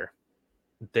victory here.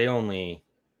 They only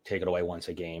take it away once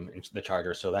a game, the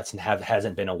Chargers. So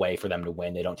hasn't been a way for them to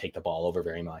win. They don't take the ball over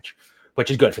very much,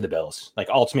 which is good for the Bills. Like,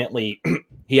 ultimately,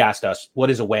 he asked us, what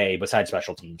is a way besides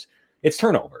special teams? It's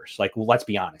turnovers. Like, let's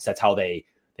be honest. That's how they've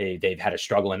had a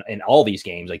struggle in all these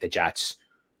games, like the Jets,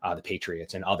 the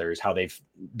Patriots, and others. How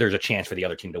there's a chance for the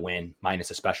other team to win, minus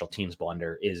a special teams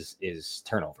blunder, is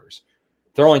turnovers.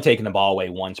 They're only taking the ball away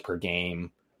once per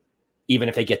game. Even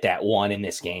if they get that one in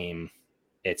this game,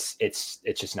 it's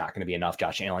just not going to be enough.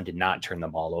 Josh Allen did not turn the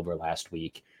ball over last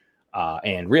week,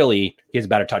 and really he has a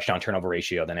better touchdown turnover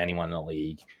ratio than anyone in the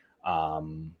league.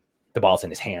 The ball's in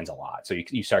his hands a lot, so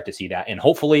you start to see that, and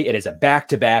hopefully it is a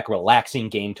back-to-back relaxing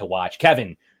game to watch.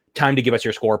 Kevin, time to give us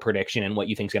your score prediction and what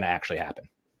you think is going to actually happen.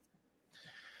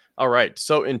 All right,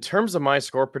 so in terms of my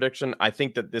score prediction, I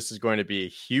think that this is going to be a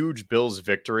huge Bills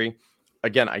victory.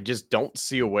 Again, I just don't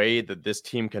see a way that this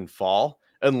team can fall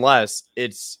unless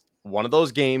it's one of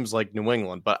those games like New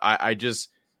England. But I just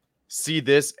see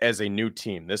this as a new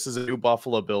team. This is a new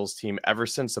Buffalo Bills team ever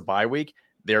since the bye week.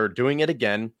 They're doing it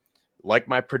again. Like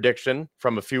my prediction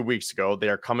from a few weeks ago, they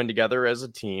are coming together as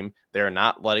a team. They are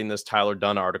not letting this Tyler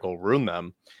Dunn article ruin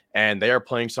them. And they are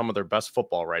playing some of their best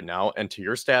football right now. And to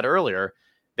your stat earlier,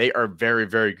 they are very,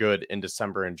 very good in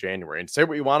December and January. And say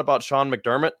what you want about Sean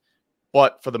McDermott,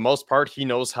 but for the most part, he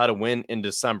knows how to win in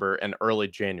December and early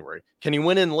January. Can he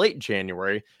win in late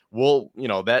January? Well,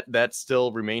 that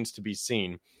still remains to be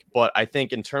seen. But I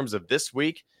think in terms of this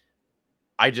week,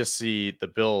 I just see the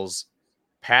Bills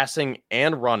passing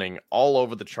and running all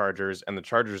over the Chargers, and the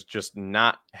Chargers just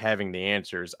not having the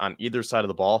answers on either side of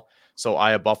the ball. So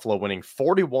I have Buffalo winning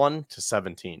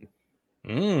 41-17.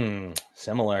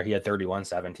 Similar. He had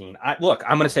 31-17. Look,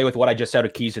 I'm going to stay with what I just said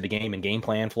with keys to the game and game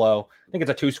plan flow. I think it's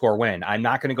a 2-score win. I'm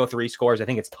not going to go 3 scores. I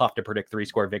think it's tough to predict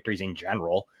 3-score victories in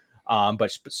general.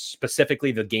 But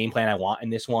specifically the game plan I want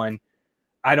in this one,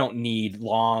 I don't need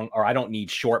I don't need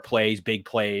short plays, big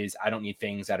plays. I don't need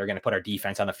things that are going to put our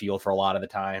defense on the field for a lot of the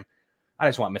time. I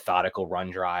just want methodical run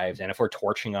drives. And if we're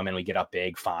torching them and we get up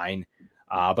big, fine.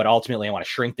 But ultimately, I want to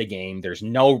shrink the game. There is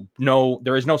no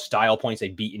style points.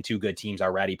 They've beaten 2 good teams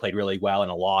already, played really well in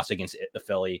a loss against the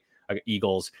Philly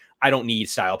Eagles. I don't need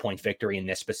style point victory in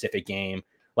this specific game.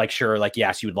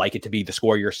 Yes, you would like it to be the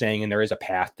score you're saying, and there is a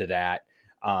path to that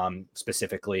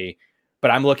specifically.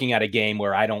 But I'm looking at a game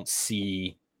where I don't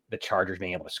see the Chargers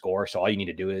being able to score. So all you need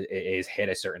to do is hit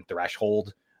a certain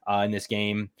threshold in this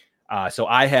game. So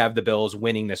I have the Bills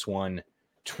winning this one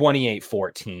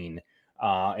 28-14.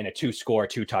 In a 2-score,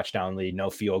 2-touchdown lead, no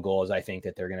field goals. I think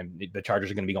that the Chargers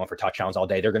are going to be going for touchdowns all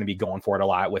day. They're going to be going for it a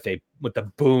lot with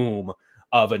the boom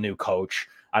of a new coach.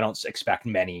 I don't expect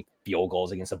many field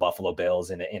goals against the Buffalo Bills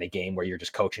in a game where you're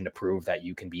just coaching to prove that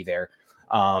you can be there.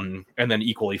 And then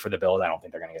equally for the Bills, I don't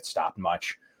think they're going to get stopped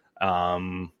much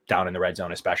down in the red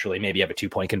zone, especially. Maybe you have a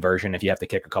 2-point conversion if you have to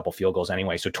kick a couple field goals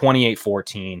anyway. So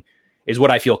 28-14 is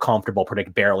what I feel comfortable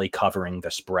barely covering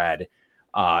the spread.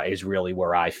 Is really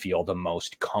where I feel the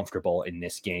most comfortable in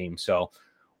this game. So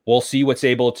we'll see what's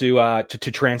able to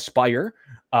transpire.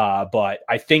 But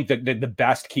I think that the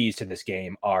best keys to this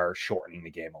game are shortening the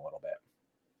game a little bit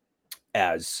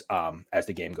as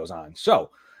the game goes on.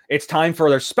 So it's time for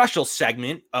their special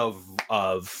segment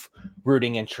of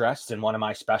rooting interests. And one of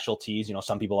my specialties,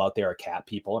 some people out there are cat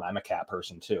people, and I'm a cat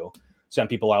person too. Some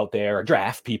people out there are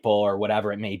draft people or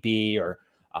whatever it may be, or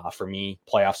for me,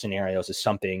 playoff scenarios is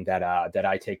something that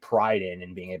I take pride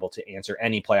in being able to answer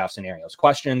any playoff scenarios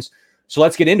questions. So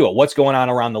let's get into it. What's going on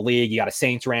around the league? You got a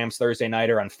Saints-Rams Thursday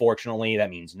nighter. Unfortunately, that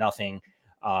means nothing.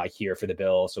 here for the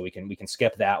Bills, so we can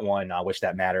skip that one. I wish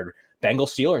that mattered. Bengals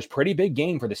Steelers, pretty big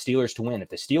game for the Steelers to win. If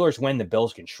the Steelers win, the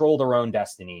Bills control their own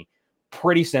destiny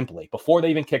pretty simply before they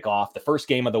even kick off the first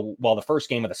game of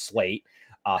the slate,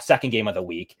 second game of the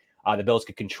week. The Bills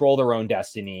could control their own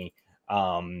destiny,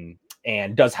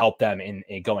 and does help them in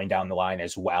going down the line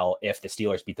as well. If the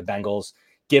Steelers beat the Bengals,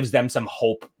 gives them some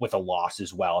hope with a loss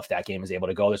as well. If that game is able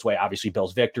to go this way, obviously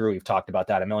Bills victory. We've talked about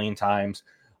that a million times.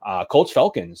 Colts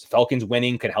Falcons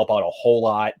winning could help out a whole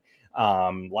lot.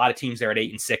 A lot of teams there at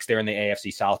 8-6 there in the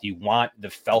AFC South. You want the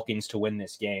Falcons to win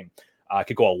this game.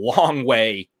 Could go a long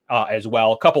way as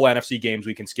well. A couple NFC games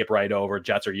we can skip right over.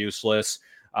 Jets are useless.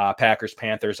 Packers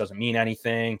Panthers doesn't mean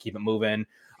anything. Keep it moving.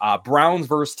 Browns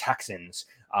versus Texans.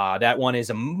 That one is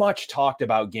a much talked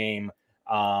about game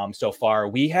so far.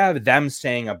 We have them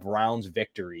saying a Browns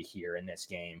victory here in this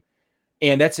game.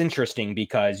 And that's interesting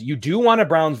because you do want a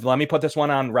Browns. Let me put this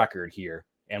one on record here,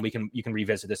 and you can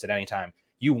revisit this at any time.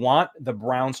 You want the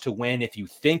Browns to win if you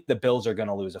think the Bills are going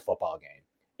to lose a football game.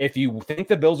 If you think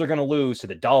the Bills are going to lose to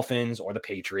the Dolphins or the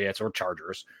Patriots or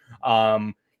Chargers,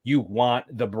 you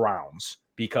want the Browns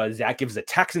because that gives the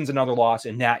Texans another loss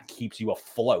and that keeps you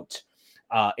afloat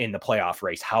in the playoff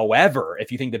race. However,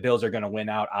 if you think the Bills are going to win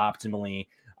out optimally,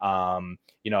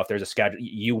 if there's a schedule,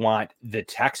 you want the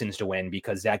Texans to win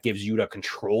because that gives you to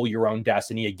control your own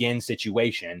destiny again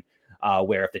situation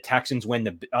where if the Texans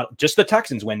win, just the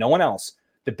Texans win, no one else,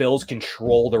 the Bills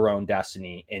control their own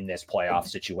destiny in this playoff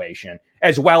situation,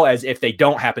 as well as if they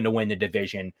don't happen to win the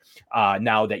division,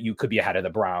 now that you could be ahead of the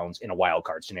Browns in a wild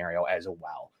card scenario as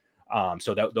well.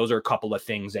 So those are a couple of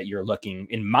things that you're looking,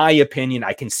 in my opinion.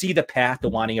 I can see the path to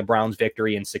wanting a Browns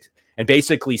victory and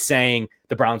basically saying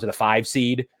the Browns are the 5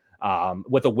 seed.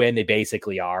 With a win, they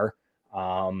basically are.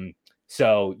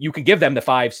 So you can give them the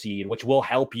 5 seed, which will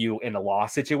help you in a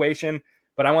loss situation.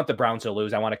 But I want the Browns to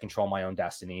lose. I want to control my own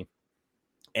destiny.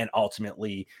 And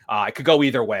ultimately, it could go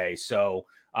either way. So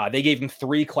they gave him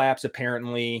 3 claps,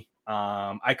 apparently.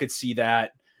 I could see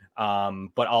that.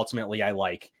 But ultimately, I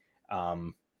like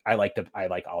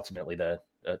ultimately the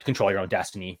control your own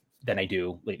destiny than I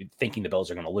do thinking the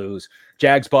Bills are going to lose.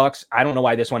 Jags Bucks. I don't know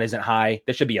why this one isn't high.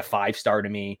 This should be a 5-star to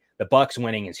me. The Bucks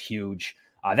winning is huge.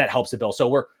 That helps the Bills. So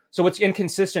what's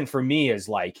inconsistent for me is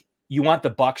like, you want the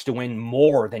Bucks to win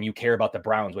more than you care about the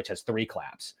Browns, which has 3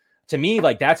 claps. To me,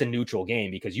 like that's a neutral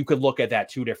game because you could look at that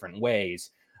 2 different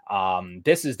ways.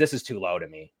 This is too low to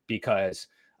me because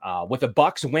with the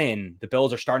Bucks win, the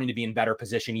Bills are starting to be in better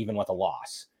position even with a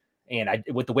loss. And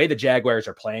with the way the Jaguars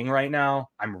are playing right now,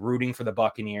 I'm rooting for the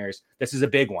Buccaneers. This is a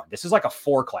big one. This is like a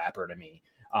 4-clapper to me.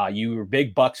 You're a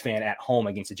big Bucks fan at home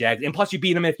against the Jags, and plus you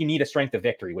beat them if you need a strength of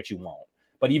victory, which you won't.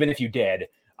 But even if you did,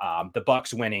 the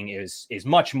Bucks winning is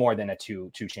much more than a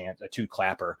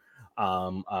 2-clapper,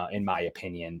 in my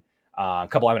opinion. A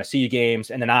couple I want to see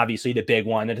games, and then obviously the big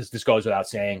one that this goes without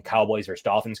saying: Cowboys versus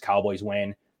Dolphins. Cowboys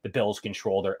win. The Bills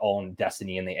control their own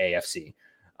destiny in the AFC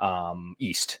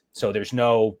East. So there's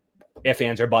no ifs,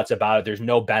 ands, or buts about it. There's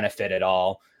no benefit at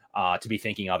all to be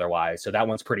thinking otherwise. So that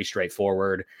one's pretty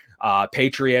straightforward.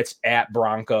 Patriots at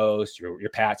Broncos. Your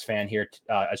Pats fan here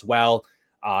as well.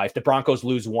 If the Broncos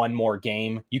lose one more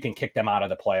game, you can kick them out of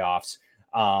the playoffs,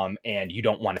 and you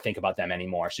don't want to think about them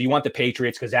anymore. So you want the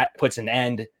Patriots because that puts an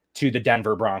end to the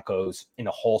Denver Broncos in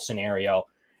the whole scenario,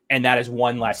 and that is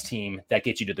one less team that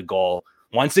gets you to the goal.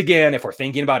 Once again, if we're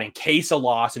thinking about in case a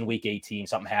loss in Week 18,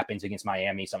 something happens against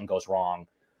Miami, something goes wrong,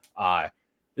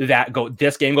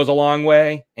 this game goes a long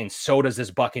way, and so does this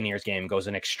Buccaneers game goes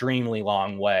an extremely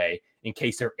long way in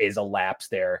case there is a lapse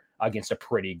there against a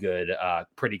pretty good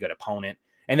opponent.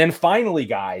 And then finally,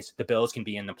 guys, the Bills can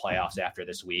be in the playoffs after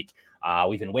this week.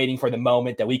 We've been waiting for the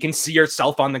moment that we can see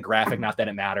ourselves on the graphic. Not that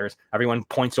it matters. Everyone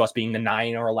points to us being the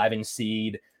 9 or 11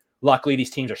 seed. Luckily, these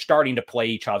teams are starting to play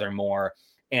each other more.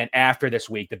 And after this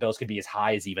week, the Bills could be as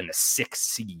high as even the 6th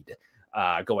seed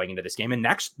going into this game. And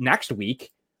next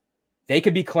week, they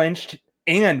could be clinched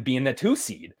and be in the 2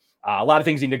 seed. A lot of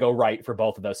things need to go right for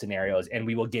both of those scenarios, and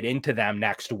we will get into them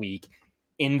next week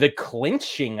in the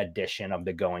clinching edition of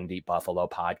the Going Deep Buffalo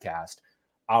podcast.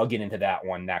 I'll get into that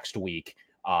one next week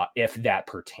if that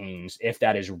pertains, if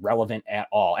that is relevant at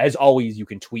all. As always, you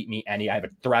can tweet me I have a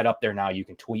thread up there now. You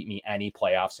can tweet me any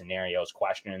playoff scenarios,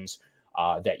 questions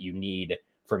that you need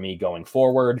for me going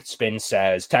forward. Spin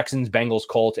says Texans, Bengals,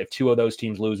 Colts. If 2 of those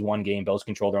teams lose one game, Bills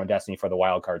control their own destiny for the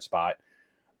wild card spot.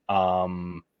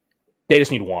 They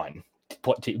just need one.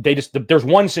 There's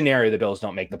one scenario the Bills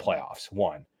don't make the playoffs.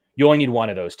 One. You only need one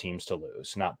of those teams to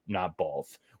lose, not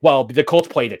both. Well, the Colts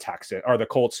play the Texans, or the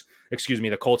Colts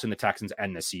and the Texans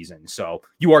end the season. So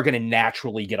you are going to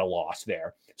naturally get a loss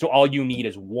there. So all you need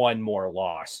is one more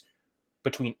loss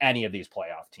between any of these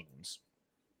playoff teams.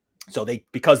 So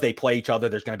because they play each other,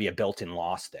 there's going to be a built-in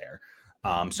loss there,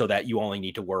 so that you only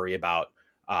need to worry about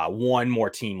one more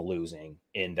team losing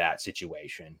in that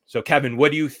situation. So, Kevin,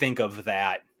 what do you think of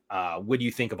that? What do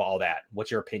you think of all that?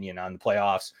 What's your opinion on the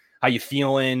playoffs? How you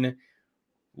feeling?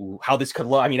 How this could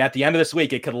look? I mean, at the end of this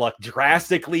week, it could look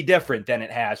drastically different than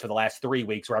it has for the last 3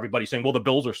 weeks, where everybody's saying, well, the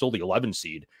Bills are still the 11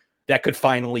 seed. That could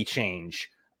finally change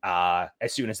as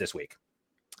soon as this week.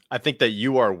 I think that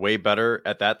you are way better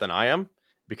at that than I am,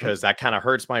 because that kind of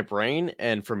hurts my brain.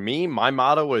 And for me, my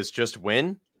motto is just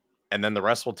win, and then the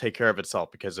rest will take care of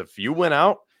itself. Because if you win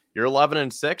out, you're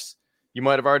 11-6. You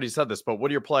might have already said this, but what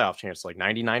are your playoff chances? Like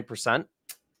 99%?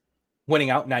 Winning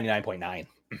out 99.9.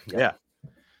 Yeah.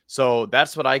 So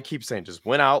that's what I keep saying. Just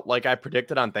win out like I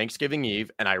predicted on Thanksgiving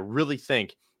Eve. And I really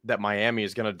think that Miami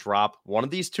is going to drop one of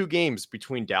these 2 games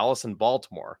between Dallas and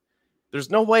Baltimore. There's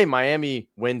no way Miami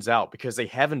wins out, because they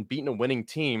haven't beaten a winning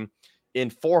team in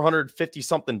 450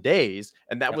 something days.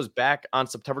 And that was back on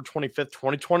September 25th,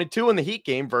 2022 in the Heat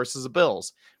game versus the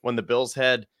Bills, when the Bills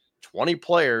had 20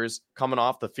 players coming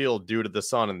off the field due to the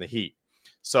sun and the heat.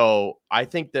 So I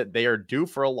think that they are due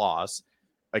for a loss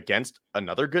against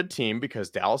another good team, because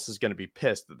Dallas is going to be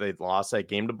pissed that they lost that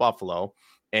game to Buffalo.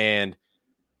 And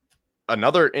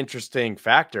another interesting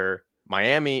factor,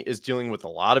 Miami is dealing with a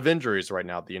lot of injuries right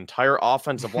now. The entire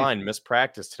offensive line missed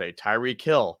practice today. Tyreek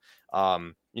Hill,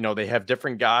 they have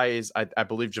different guys. I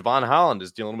believe Javon Holland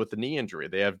is dealing with the knee injury.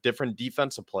 They have different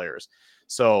defensive players.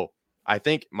 So I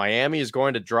think Miami is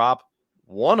going to drop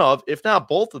one of, if not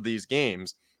both of these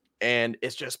games. And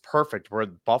it's just perfect where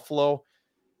Buffalo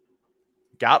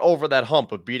got over that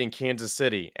hump of beating Kansas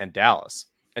City and Dallas.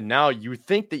 And now you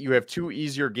think that you have 2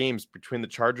 easier games between the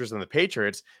Chargers and the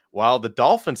Patriots, while the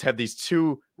Dolphins have these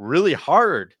 2 really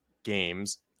hard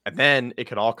games. And then it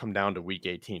could all come down to week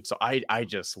 18. So I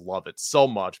just love it so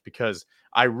much, because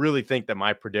I really think that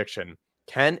my prediction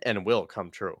can and will come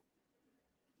true.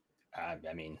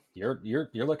 I mean, you're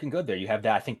looking good there. You have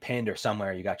that, I think, pinned or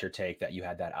somewhere. You got your take that you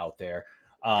had that out there.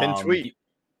 Pin tweet.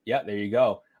 Yeah, there you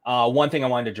go. One thing I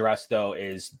wanted to address, though,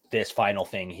 is this final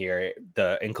thing here.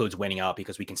 Includes winning out,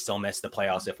 because we can still miss the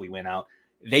playoffs if we win out.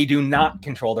 They do not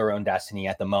control their own destiny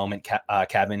at the moment,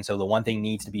 Kevin. So the one thing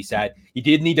needs to be said. You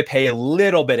did need to pay a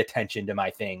little bit attention to my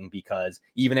thing, because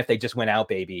even if they just went out,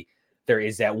 baby, there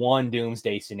is that one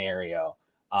doomsday scenario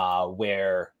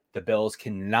where the Bills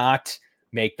cannot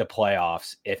make the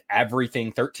playoffs if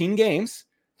everything 13 games,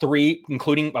 3,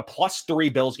 including a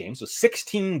 +3 Bills games, so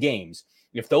 16 games.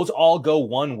 If those all go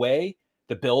one way,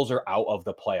 the Bills are out of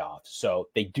the playoffs. So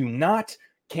they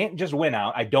can't just win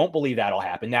out. I don't believe that'll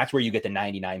happen. That's where you get the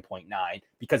 99.9,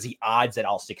 because the odds that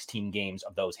all 16 games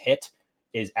of those hit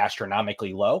is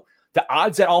astronomically low. The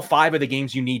odds that all 5 of the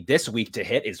games you need this week to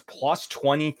hit is plus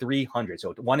 2,300.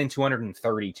 So 1 in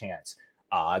 230 chance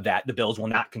that the Bills will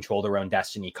not control their own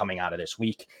destiny coming out of this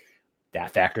week.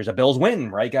 That factors a Bills win,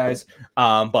 right, guys?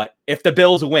 But if the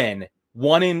Bills win,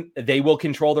 they will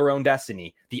control their own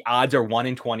destiny. The odds are 1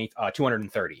 in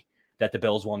 230 that the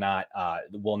Bills will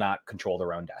not control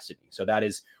their own destiny. So that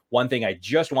is one thing I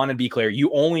just want to be clear.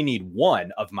 You only need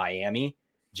one of Miami,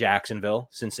 Jacksonville,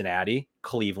 Cincinnati,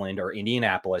 Cleveland, or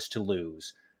Indianapolis to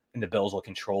lose, and the Bills will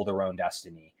control their own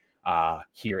destiny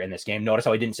here in this game. Notice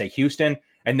how I didn't say Houston,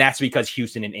 and that's because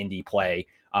Houston and Indy play.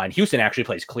 And Houston actually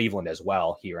plays Cleveland as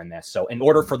well here in this. So in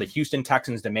order for the Houston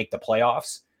Texans to make the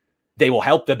playoffs, they will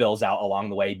help the Bills out along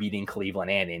the way, beating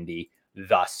Cleveland and Indy,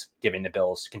 thus giving the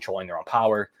Bills controlling their own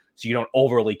power. So you don't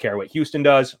overly care what Houston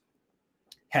does.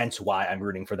 Hence why I'm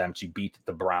rooting for them to beat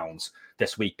the Browns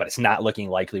this week. But it's not looking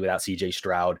likely without C.J.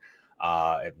 Stroud.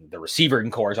 The receiver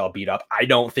core is all beat up. I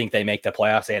don't think they make the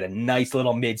playoffs. They had a nice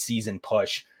little midseason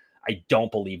push. I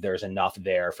don't believe there's enough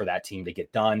there for that team to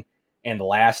get done. And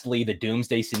lastly, the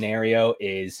doomsday scenario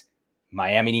is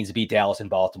Miami needs to beat Dallas and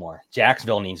Baltimore.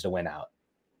 Jacksonville needs to win out.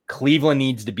 Cleveland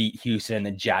needs to beat Houston and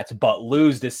the Jets, but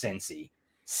lose to Cincy.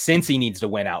 Cincy needs to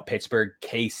win out Pittsburgh,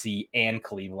 KC, and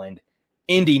Cleveland.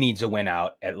 Indy needs to win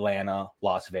out Atlanta,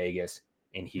 Las Vegas,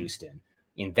 and Houston.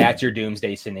 And that's your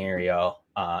doomsday scenario.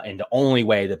 And the only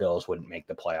way the Bills wouldn't make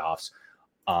the playoffs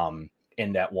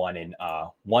in that 1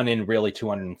 in really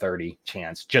 230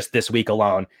 chance. Just this week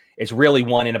alone, it's really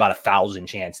 1 in about 1,000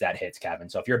 chance that hits, Kevin.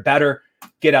 So if you're better,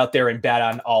 get out there and bet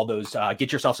on all those.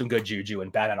 Get yourself some good juju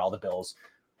and bet on all the Bills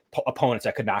opponents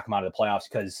that could knock them out of the playoffs,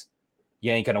 because you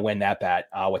ain't going to win that bet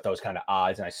with those kind of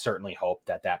odds. And I certainly hope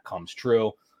that comes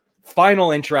true.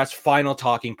 Final interest, final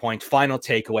talking points, final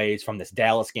takeaways from this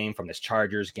Dallas game, from this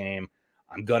Chargers game.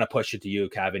 I'm going to push it to you,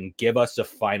 Kevin. Give us the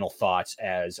final thoughts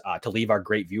as to leave our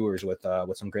great viewers with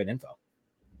some great info.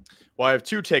 Well, I have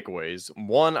two takeaways.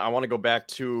 One, I want to go back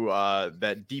to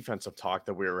that defensive talk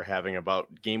that we were having about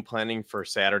game planning for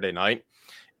Saturday night.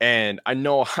 And I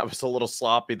know I was a little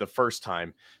sloppy the first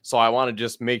time, so I want to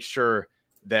just make sure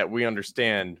that we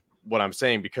understand what I'm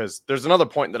saying, because there's another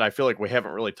point that I feel like we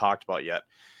haven't really talked about yet.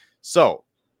 So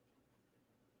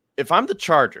if I'm the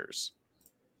Chargers,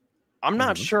 I'm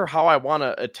not sure how I want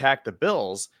to attack the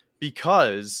Bills,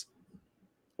 because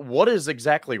what is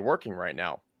exactly working right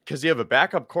now? Because you have a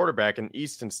backup quarterback in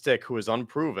Easton Stick who is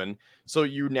unproven. So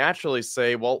you naturally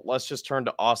say, well, let's just turn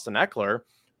to Austin Eckler.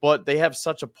 But they have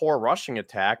such a poor rushing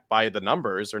attack by the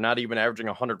numbers. They're not even averaging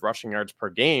 100 rushing yards per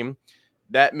game.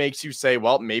 That makes you say,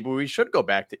 well, maybe we should go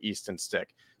back to Easton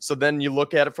Stick. So then you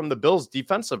look at it from the Bills'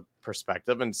 defensive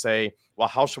perspective and say, well,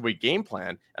 how should we game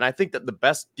plan? And I think that the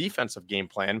best defensive game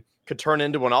plan could turn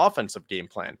into an offensive game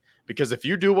plan. Because if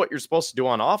you do what you're supposed to do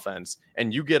on offense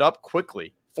and you get up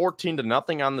quickly,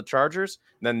 14-0 on the Chargers,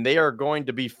 then they are going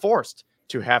to be forced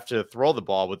to have to throw the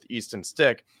ball with Easton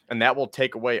Stick, and that will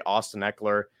take away Austin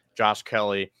Eckler, Josh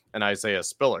Kelly, and Isaiah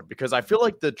Spiller, because I feel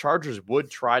like the Chargers would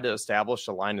try to establish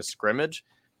a line of scrimmage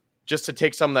just to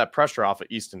take some of that pressure off of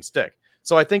Easton Stick.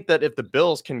 So I think that if the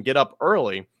Bills can get up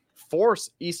early,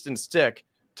 force Easton Stick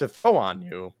to throw on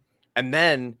you, and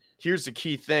then here's the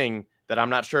key thing that I'm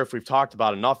not sure if we've talked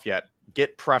about enough yet,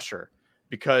 get pressure,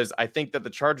 because I think that the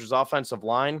Chargers offensive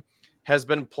line has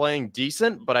been playing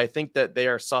decent, but I think that they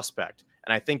are suspect.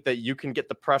 And I think that you can get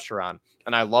the pressure on.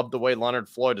 And I love the way Leonard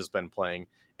Floyd has been playing.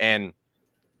 And,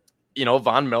 you know,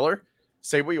 Von Miller,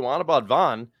 say what you want about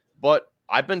Von, but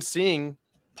I've been seeing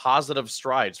positive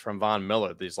strides from Von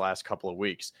Miller these last couple of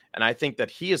weeks. And I think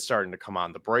that he is starting to come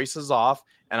on. The brace is off,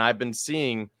 and I've been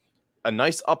seeing a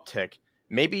nice uptick,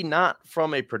 maybe not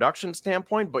from a production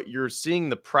standpoint, but you're seeing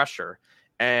the pressure.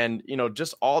 And, you know,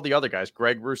 just all the other guys,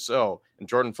 Greg Rousseau and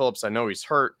Jordan Phillips, I know he's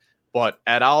hurt, but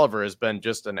Ed Oliver has been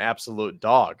just an absolute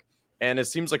dog. And it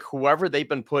seems like whoever they've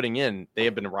been putting in, they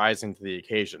have been rising to the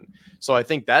occasion. So I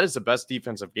think that is the best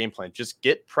defensive game plan. Just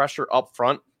get pressure up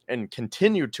front and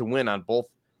continue to win on both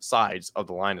sides of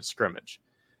the line of scrimmage.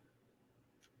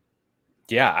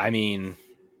 Yeah, I mean,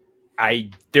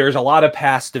 there's a lot of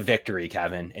paths to victory,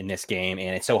 Kevin, in this game,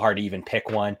 and it's so hard to even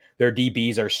pick one. Their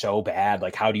DBs are so bad.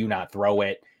 Like, how do you not throw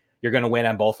it? You're going to win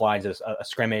on both lines of a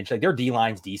scrimmage. Like, their D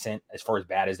line's decent as far as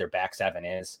bad as their back seven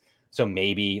is. So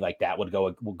maybe like that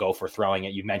will go for throwing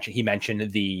it. He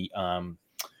mentioned the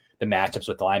matchups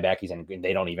with the linebackers, and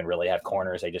they don't even really have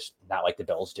corners. They just not like the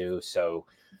Bills do. So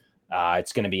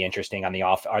it's going to be interesting on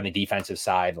the defensive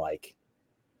side. Like,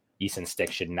 Easton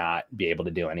Stick should not be able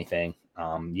to do anything.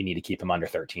 You need to keep him under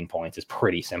 13 points. It's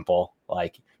pretty simple.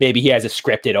 Like, maybe he has a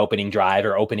scripted opening drive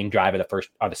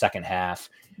of the second half.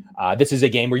 This is a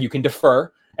game where you can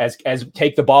defer as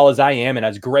take the ball as I am. And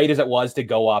as great as it was to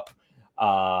go up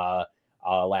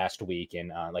last week.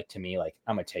 And like, to me, like,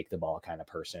 I'm a take the ball kind of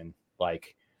person.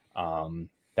 Like,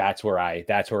 that's where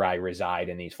I reside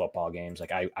in these football games.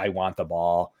 Like, I want the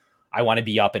ball. I want to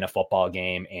be up in a football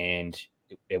game, and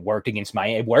it worked against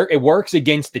it works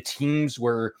against the teams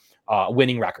where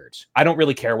winning records. I don't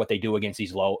really care what they do against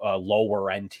these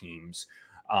lower end teams.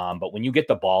 But when you get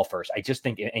the ball first, I just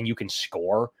think, and you can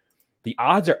score, the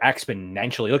odds are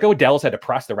exponentially. Look at what Dallas had to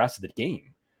press the rest of the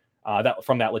game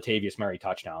from that Latavius Murray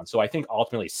touchdown. So I think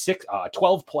ultimately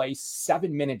 12 play,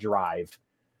 7-minute drive.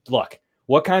 Look,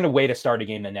 what kind of way to start a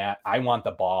game than that? I want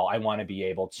the ball. I want to be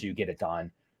able to get it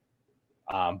done.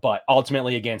 But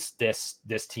ultimately against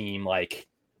this team, like,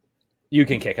 you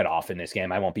can kick it off in this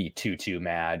game. I won't be too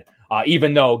mad.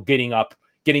 Even though getting up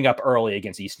early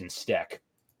against Easton Stick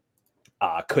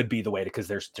could be the way because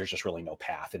there's just really no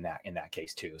path in that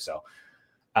case too. So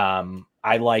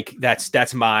I like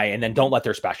that's my, and then don't let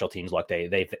their special teams look.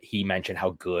 He mentioned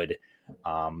how good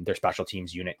their special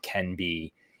teams unit can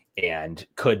be and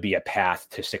could be a path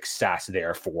to success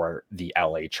there for the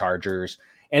LA Chargers.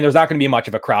 And there's not going to be much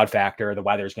of a crowd factor. The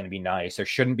weather's going to be nice. There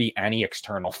shouldn't be any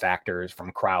external factors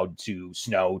from crowd to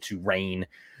snow to rain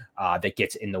that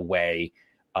gets in the way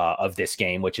of this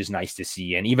game, which is nice to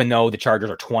see. And even though the Chargers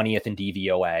are 20th in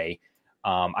DVOA,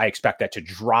 I expect that to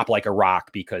drop like a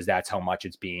rock because that's how much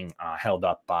it's being held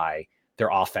up by their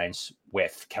offense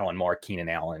with Kellen Moore, Keenan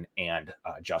Allen, and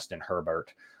Justin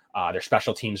Herbert. Their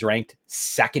special teams ranked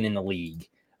second in the league,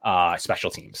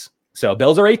 special teams. So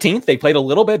Bills are 18th. They played a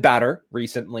little bit better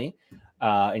recently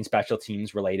in special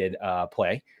teams related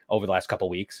play over the last couple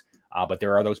of weeks. But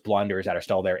there are those blunders that are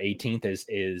still there.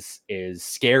 18th is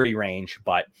scary range,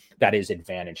 but that is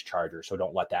advantage Chargers. So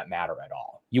don't let that matter at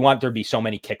all. You want there to be so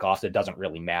many kickoffs. It doesn't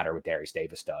really matter what Darius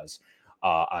Davis does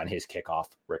on his kickoff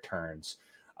returns.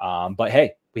 But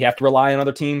hey, we have to rely on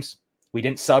other teams. We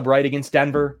didn't sub right against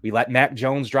Denver. We let Mac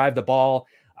Jones drive the ball.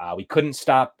 We couldn't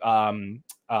stop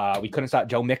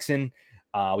Joe Mixon.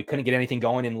 We couldn't get anything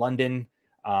going in London.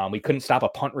 We couldn't stop a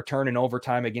punt return in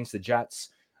overtime against the Jets.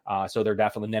 So they're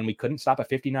definitely, and then we couldn't stop a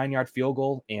 59-yard field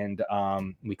goal, and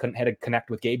we couldn't hit a connect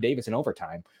with Gabe Davis in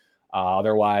overtime.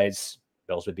 Otherwise,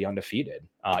 Bills would be undefeated.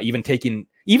 Even taking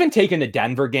the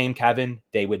Denver game, Kevin,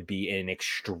 they would be in an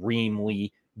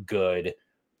extremely good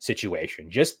situation.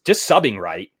 Just subbing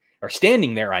right or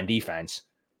standing there on defense,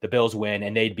 the Bills win,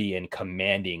 and they'd be in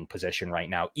commanding position right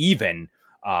now, even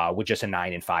with just a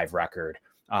 9-5 record.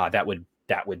 That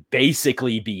would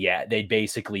basically be it. They'd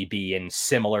basically be in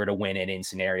similar to win in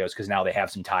scenarios because now they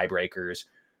have some tiebreakers,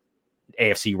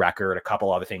 AFC record, a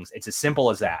couple other things. It's as simple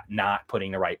as that, not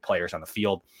putting the right players on the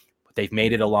field. But they've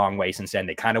made it a long way since then.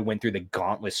 They kind of went through the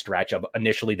gauntlet stretch of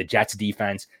initially the Jets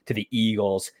defense to the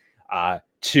Eagles,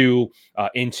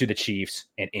 into the Chiefs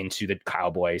and into the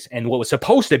Cowboys. And what was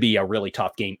supposed to be a really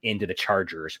tough game into the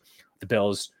Chargers. The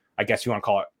Bills, I guess you want to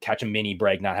call it, catch a mini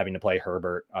break, not having to play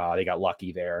Herbert. They got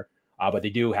lucky there. But they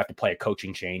do have to play a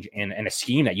coaching change and a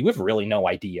scheme that you have really no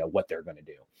idea what they're going to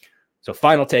do. So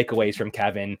final takeaways from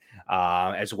Kevin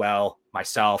as well.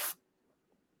 Myself,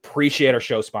 appreciate our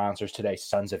show sponsors today,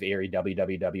 Sons of Erie,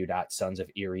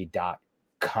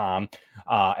 www.sonsoferie.com,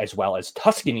 as well as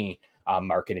Tuscany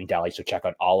Market and Deli. So check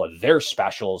out all of their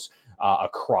specials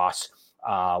across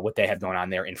what they have going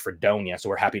on there in Fredonia. So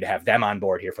we're happy to have them on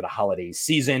board here for the holiday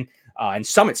season. And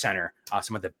Summit Center,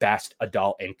 some of the best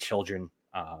adult and children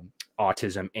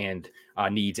autism and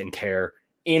needs and care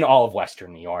in all of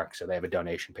Western New York. So they have a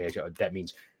donation page. That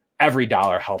means every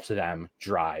dollar helps them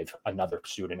drive another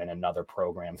student and another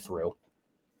program through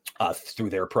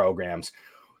their programs.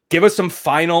 Give us some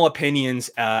final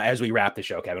opinions as we wrap the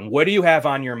show, Kevin. What do you have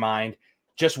on your mind?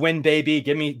 Just win, baby.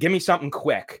 Give me something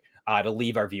quick to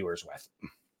leave our viewers with.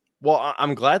 Well,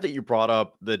 I'm glad that you brought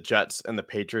up the Jets and the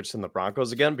Patriots and the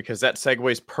Broncos again, because that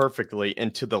segues perfectly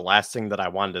into the last thing that I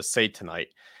wanted to say tonight.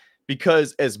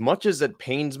 Because as much as it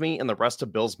pains me and the rest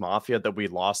of Bills Mafia that we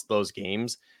lost those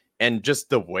games and just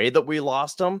the way that we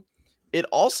lost them, it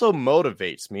also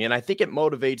motivates me. And I think it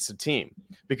motivates the team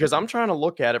because I'm trying to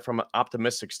look at it from an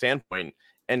optimistic standpoint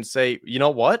and say, you know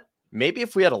what? Maybe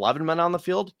if we had 11 men on the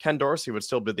field, Ken Dorsey would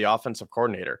still be the offensive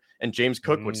coordinator and James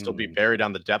Cook would still be buried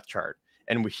on the depth chart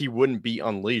and he wouldn't be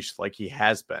unleashed like he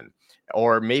has been.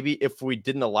 Or maybe if we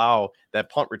didn't allow that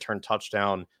punt return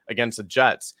touchdown against the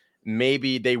Jets,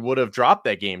 maybe they would have dropped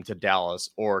that game to Dallas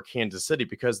or Kansas City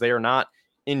because they are not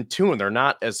in tune. They're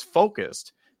not as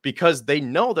focused because they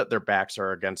know that their backs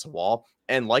are against the wall.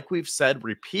 And like we've said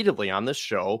repeatedly on this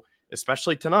show,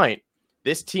 especially tonight,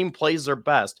 this team plays their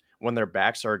best when their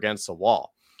backs are against the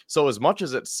wall. So as much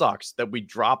as it sucks that we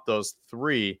dropped those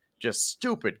 3 just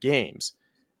stupid games,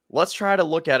 let's try to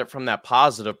look at it from that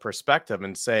positive perspective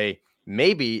and say,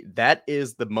 maybe that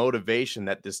is the motivation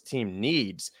that this team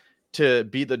needs to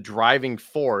be the driving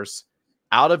force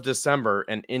out of December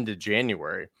and into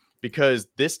January, because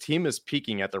this team is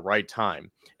peaking at the right time.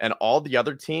 And all the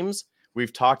other teams,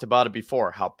 we've talked about it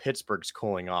before, how Pittsburgh's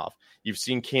cooling off. You've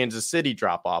seen Kansas City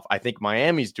drop off. I think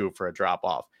Miami's due for a drop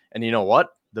off. And you know what?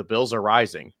 The Bills are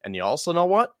rising. And you also know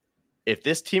what? If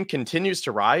this team continues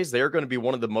to rise, they're going to be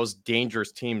one of the most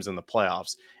dangerous teams in the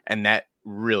playoffs. And that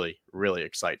really, really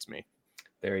excites me.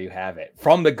 There you have it.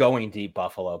 From the Going Deep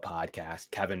Buffalo podcast,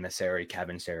 Kevin Masseri,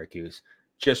 Kevin Syracuse.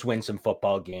 Just win some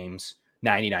football games,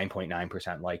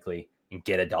 99.9% likely, and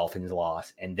get a Dolphins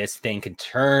loss. And this thing can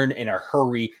turn in a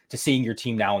hurry to seeing your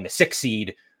team now in the 6th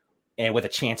seed and with a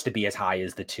chance to be as high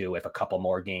as the 2 if a couple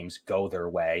more games go their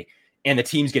way. And the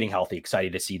team's getting healthy.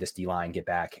 Excited to see this D-line get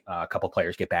back, a couple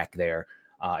players get back there,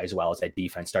 as well as that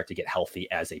defense start to get healthy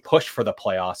as a push for the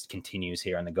playoffs continues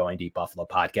here on the Going Deep Buffalo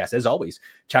podcast. As always,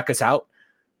 check us out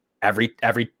every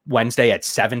Wednesday at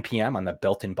 7 p.m. on the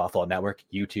Built-in Buffalo Network,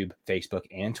 YouTube, Facebook,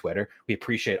 and Twitter. We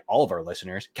appreciate all of our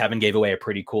listeners. Kevin gave away a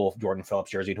pretty cool Jordan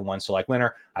Phillips jersey to one select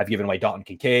winner. I've given away Dalton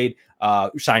Kincaid,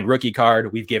 signed rookie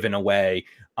card. We've given away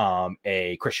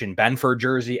a Christian Benford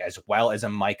jersey, as well as a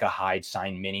Micah Hyde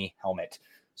signed mini helmet.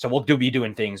 So we'll be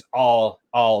doing things all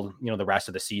the rest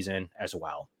of the season as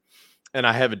well. And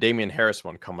I have a Damian Harris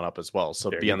one coming up as well.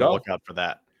 So be on the lookout for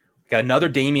that. Got another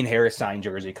Damian Harris signed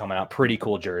jersey coming out. Pretty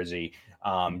cool jersey.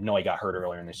 No, he got hurt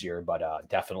earlier in this year, but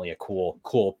definitely a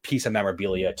cool piece of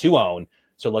memorabilia to own.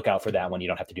 So look out for that one. You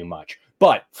don't have to do much.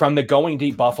 But from the Going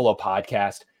Deep Buffalo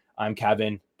podcast, I'm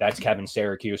Kevin. That's Kevin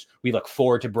Syracuse. We look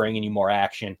forward to bringing you more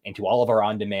action. And to all of our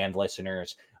on-demand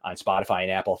listeners on Spotify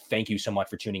and Apple, thank you so much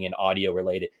for tuning in audio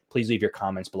related. Please leave your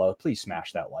comments below. Please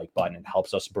smash that like button. It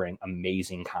helps us bring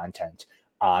amazing content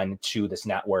onto this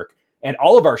network. And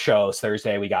all of our shows,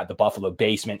 Thursday, we got the Buffalo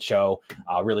Basement Show,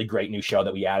 a really great new show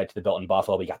that we added to the Built in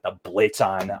Buffalo. We got the Blitz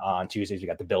on Tuesdays. We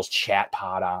got the Bills Chat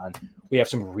Pod on. We have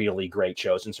some really great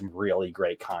shows and some really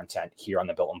great content here on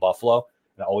the Built in Buffalo.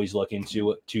 And always looking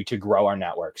to grow our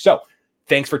network. So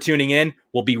thanks for tuning in.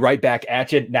 We'll be right back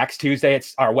at you next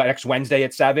Wednesday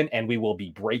at 7, and we will be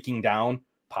breaking down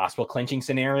possible clinching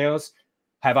scenarios.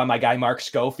 Have on my guy Mark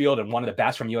Schofield, and one of the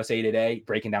best from USA Today,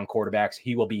 breaking down quarterbacks.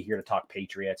 He will be here to talk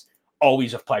Patriots.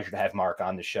 Always a pleasure to have Mark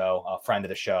on the show, a friend of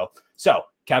the show. So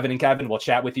Kevin and Kevin, we'll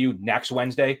chat with you next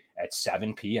Wednesday at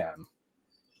 7 p.m.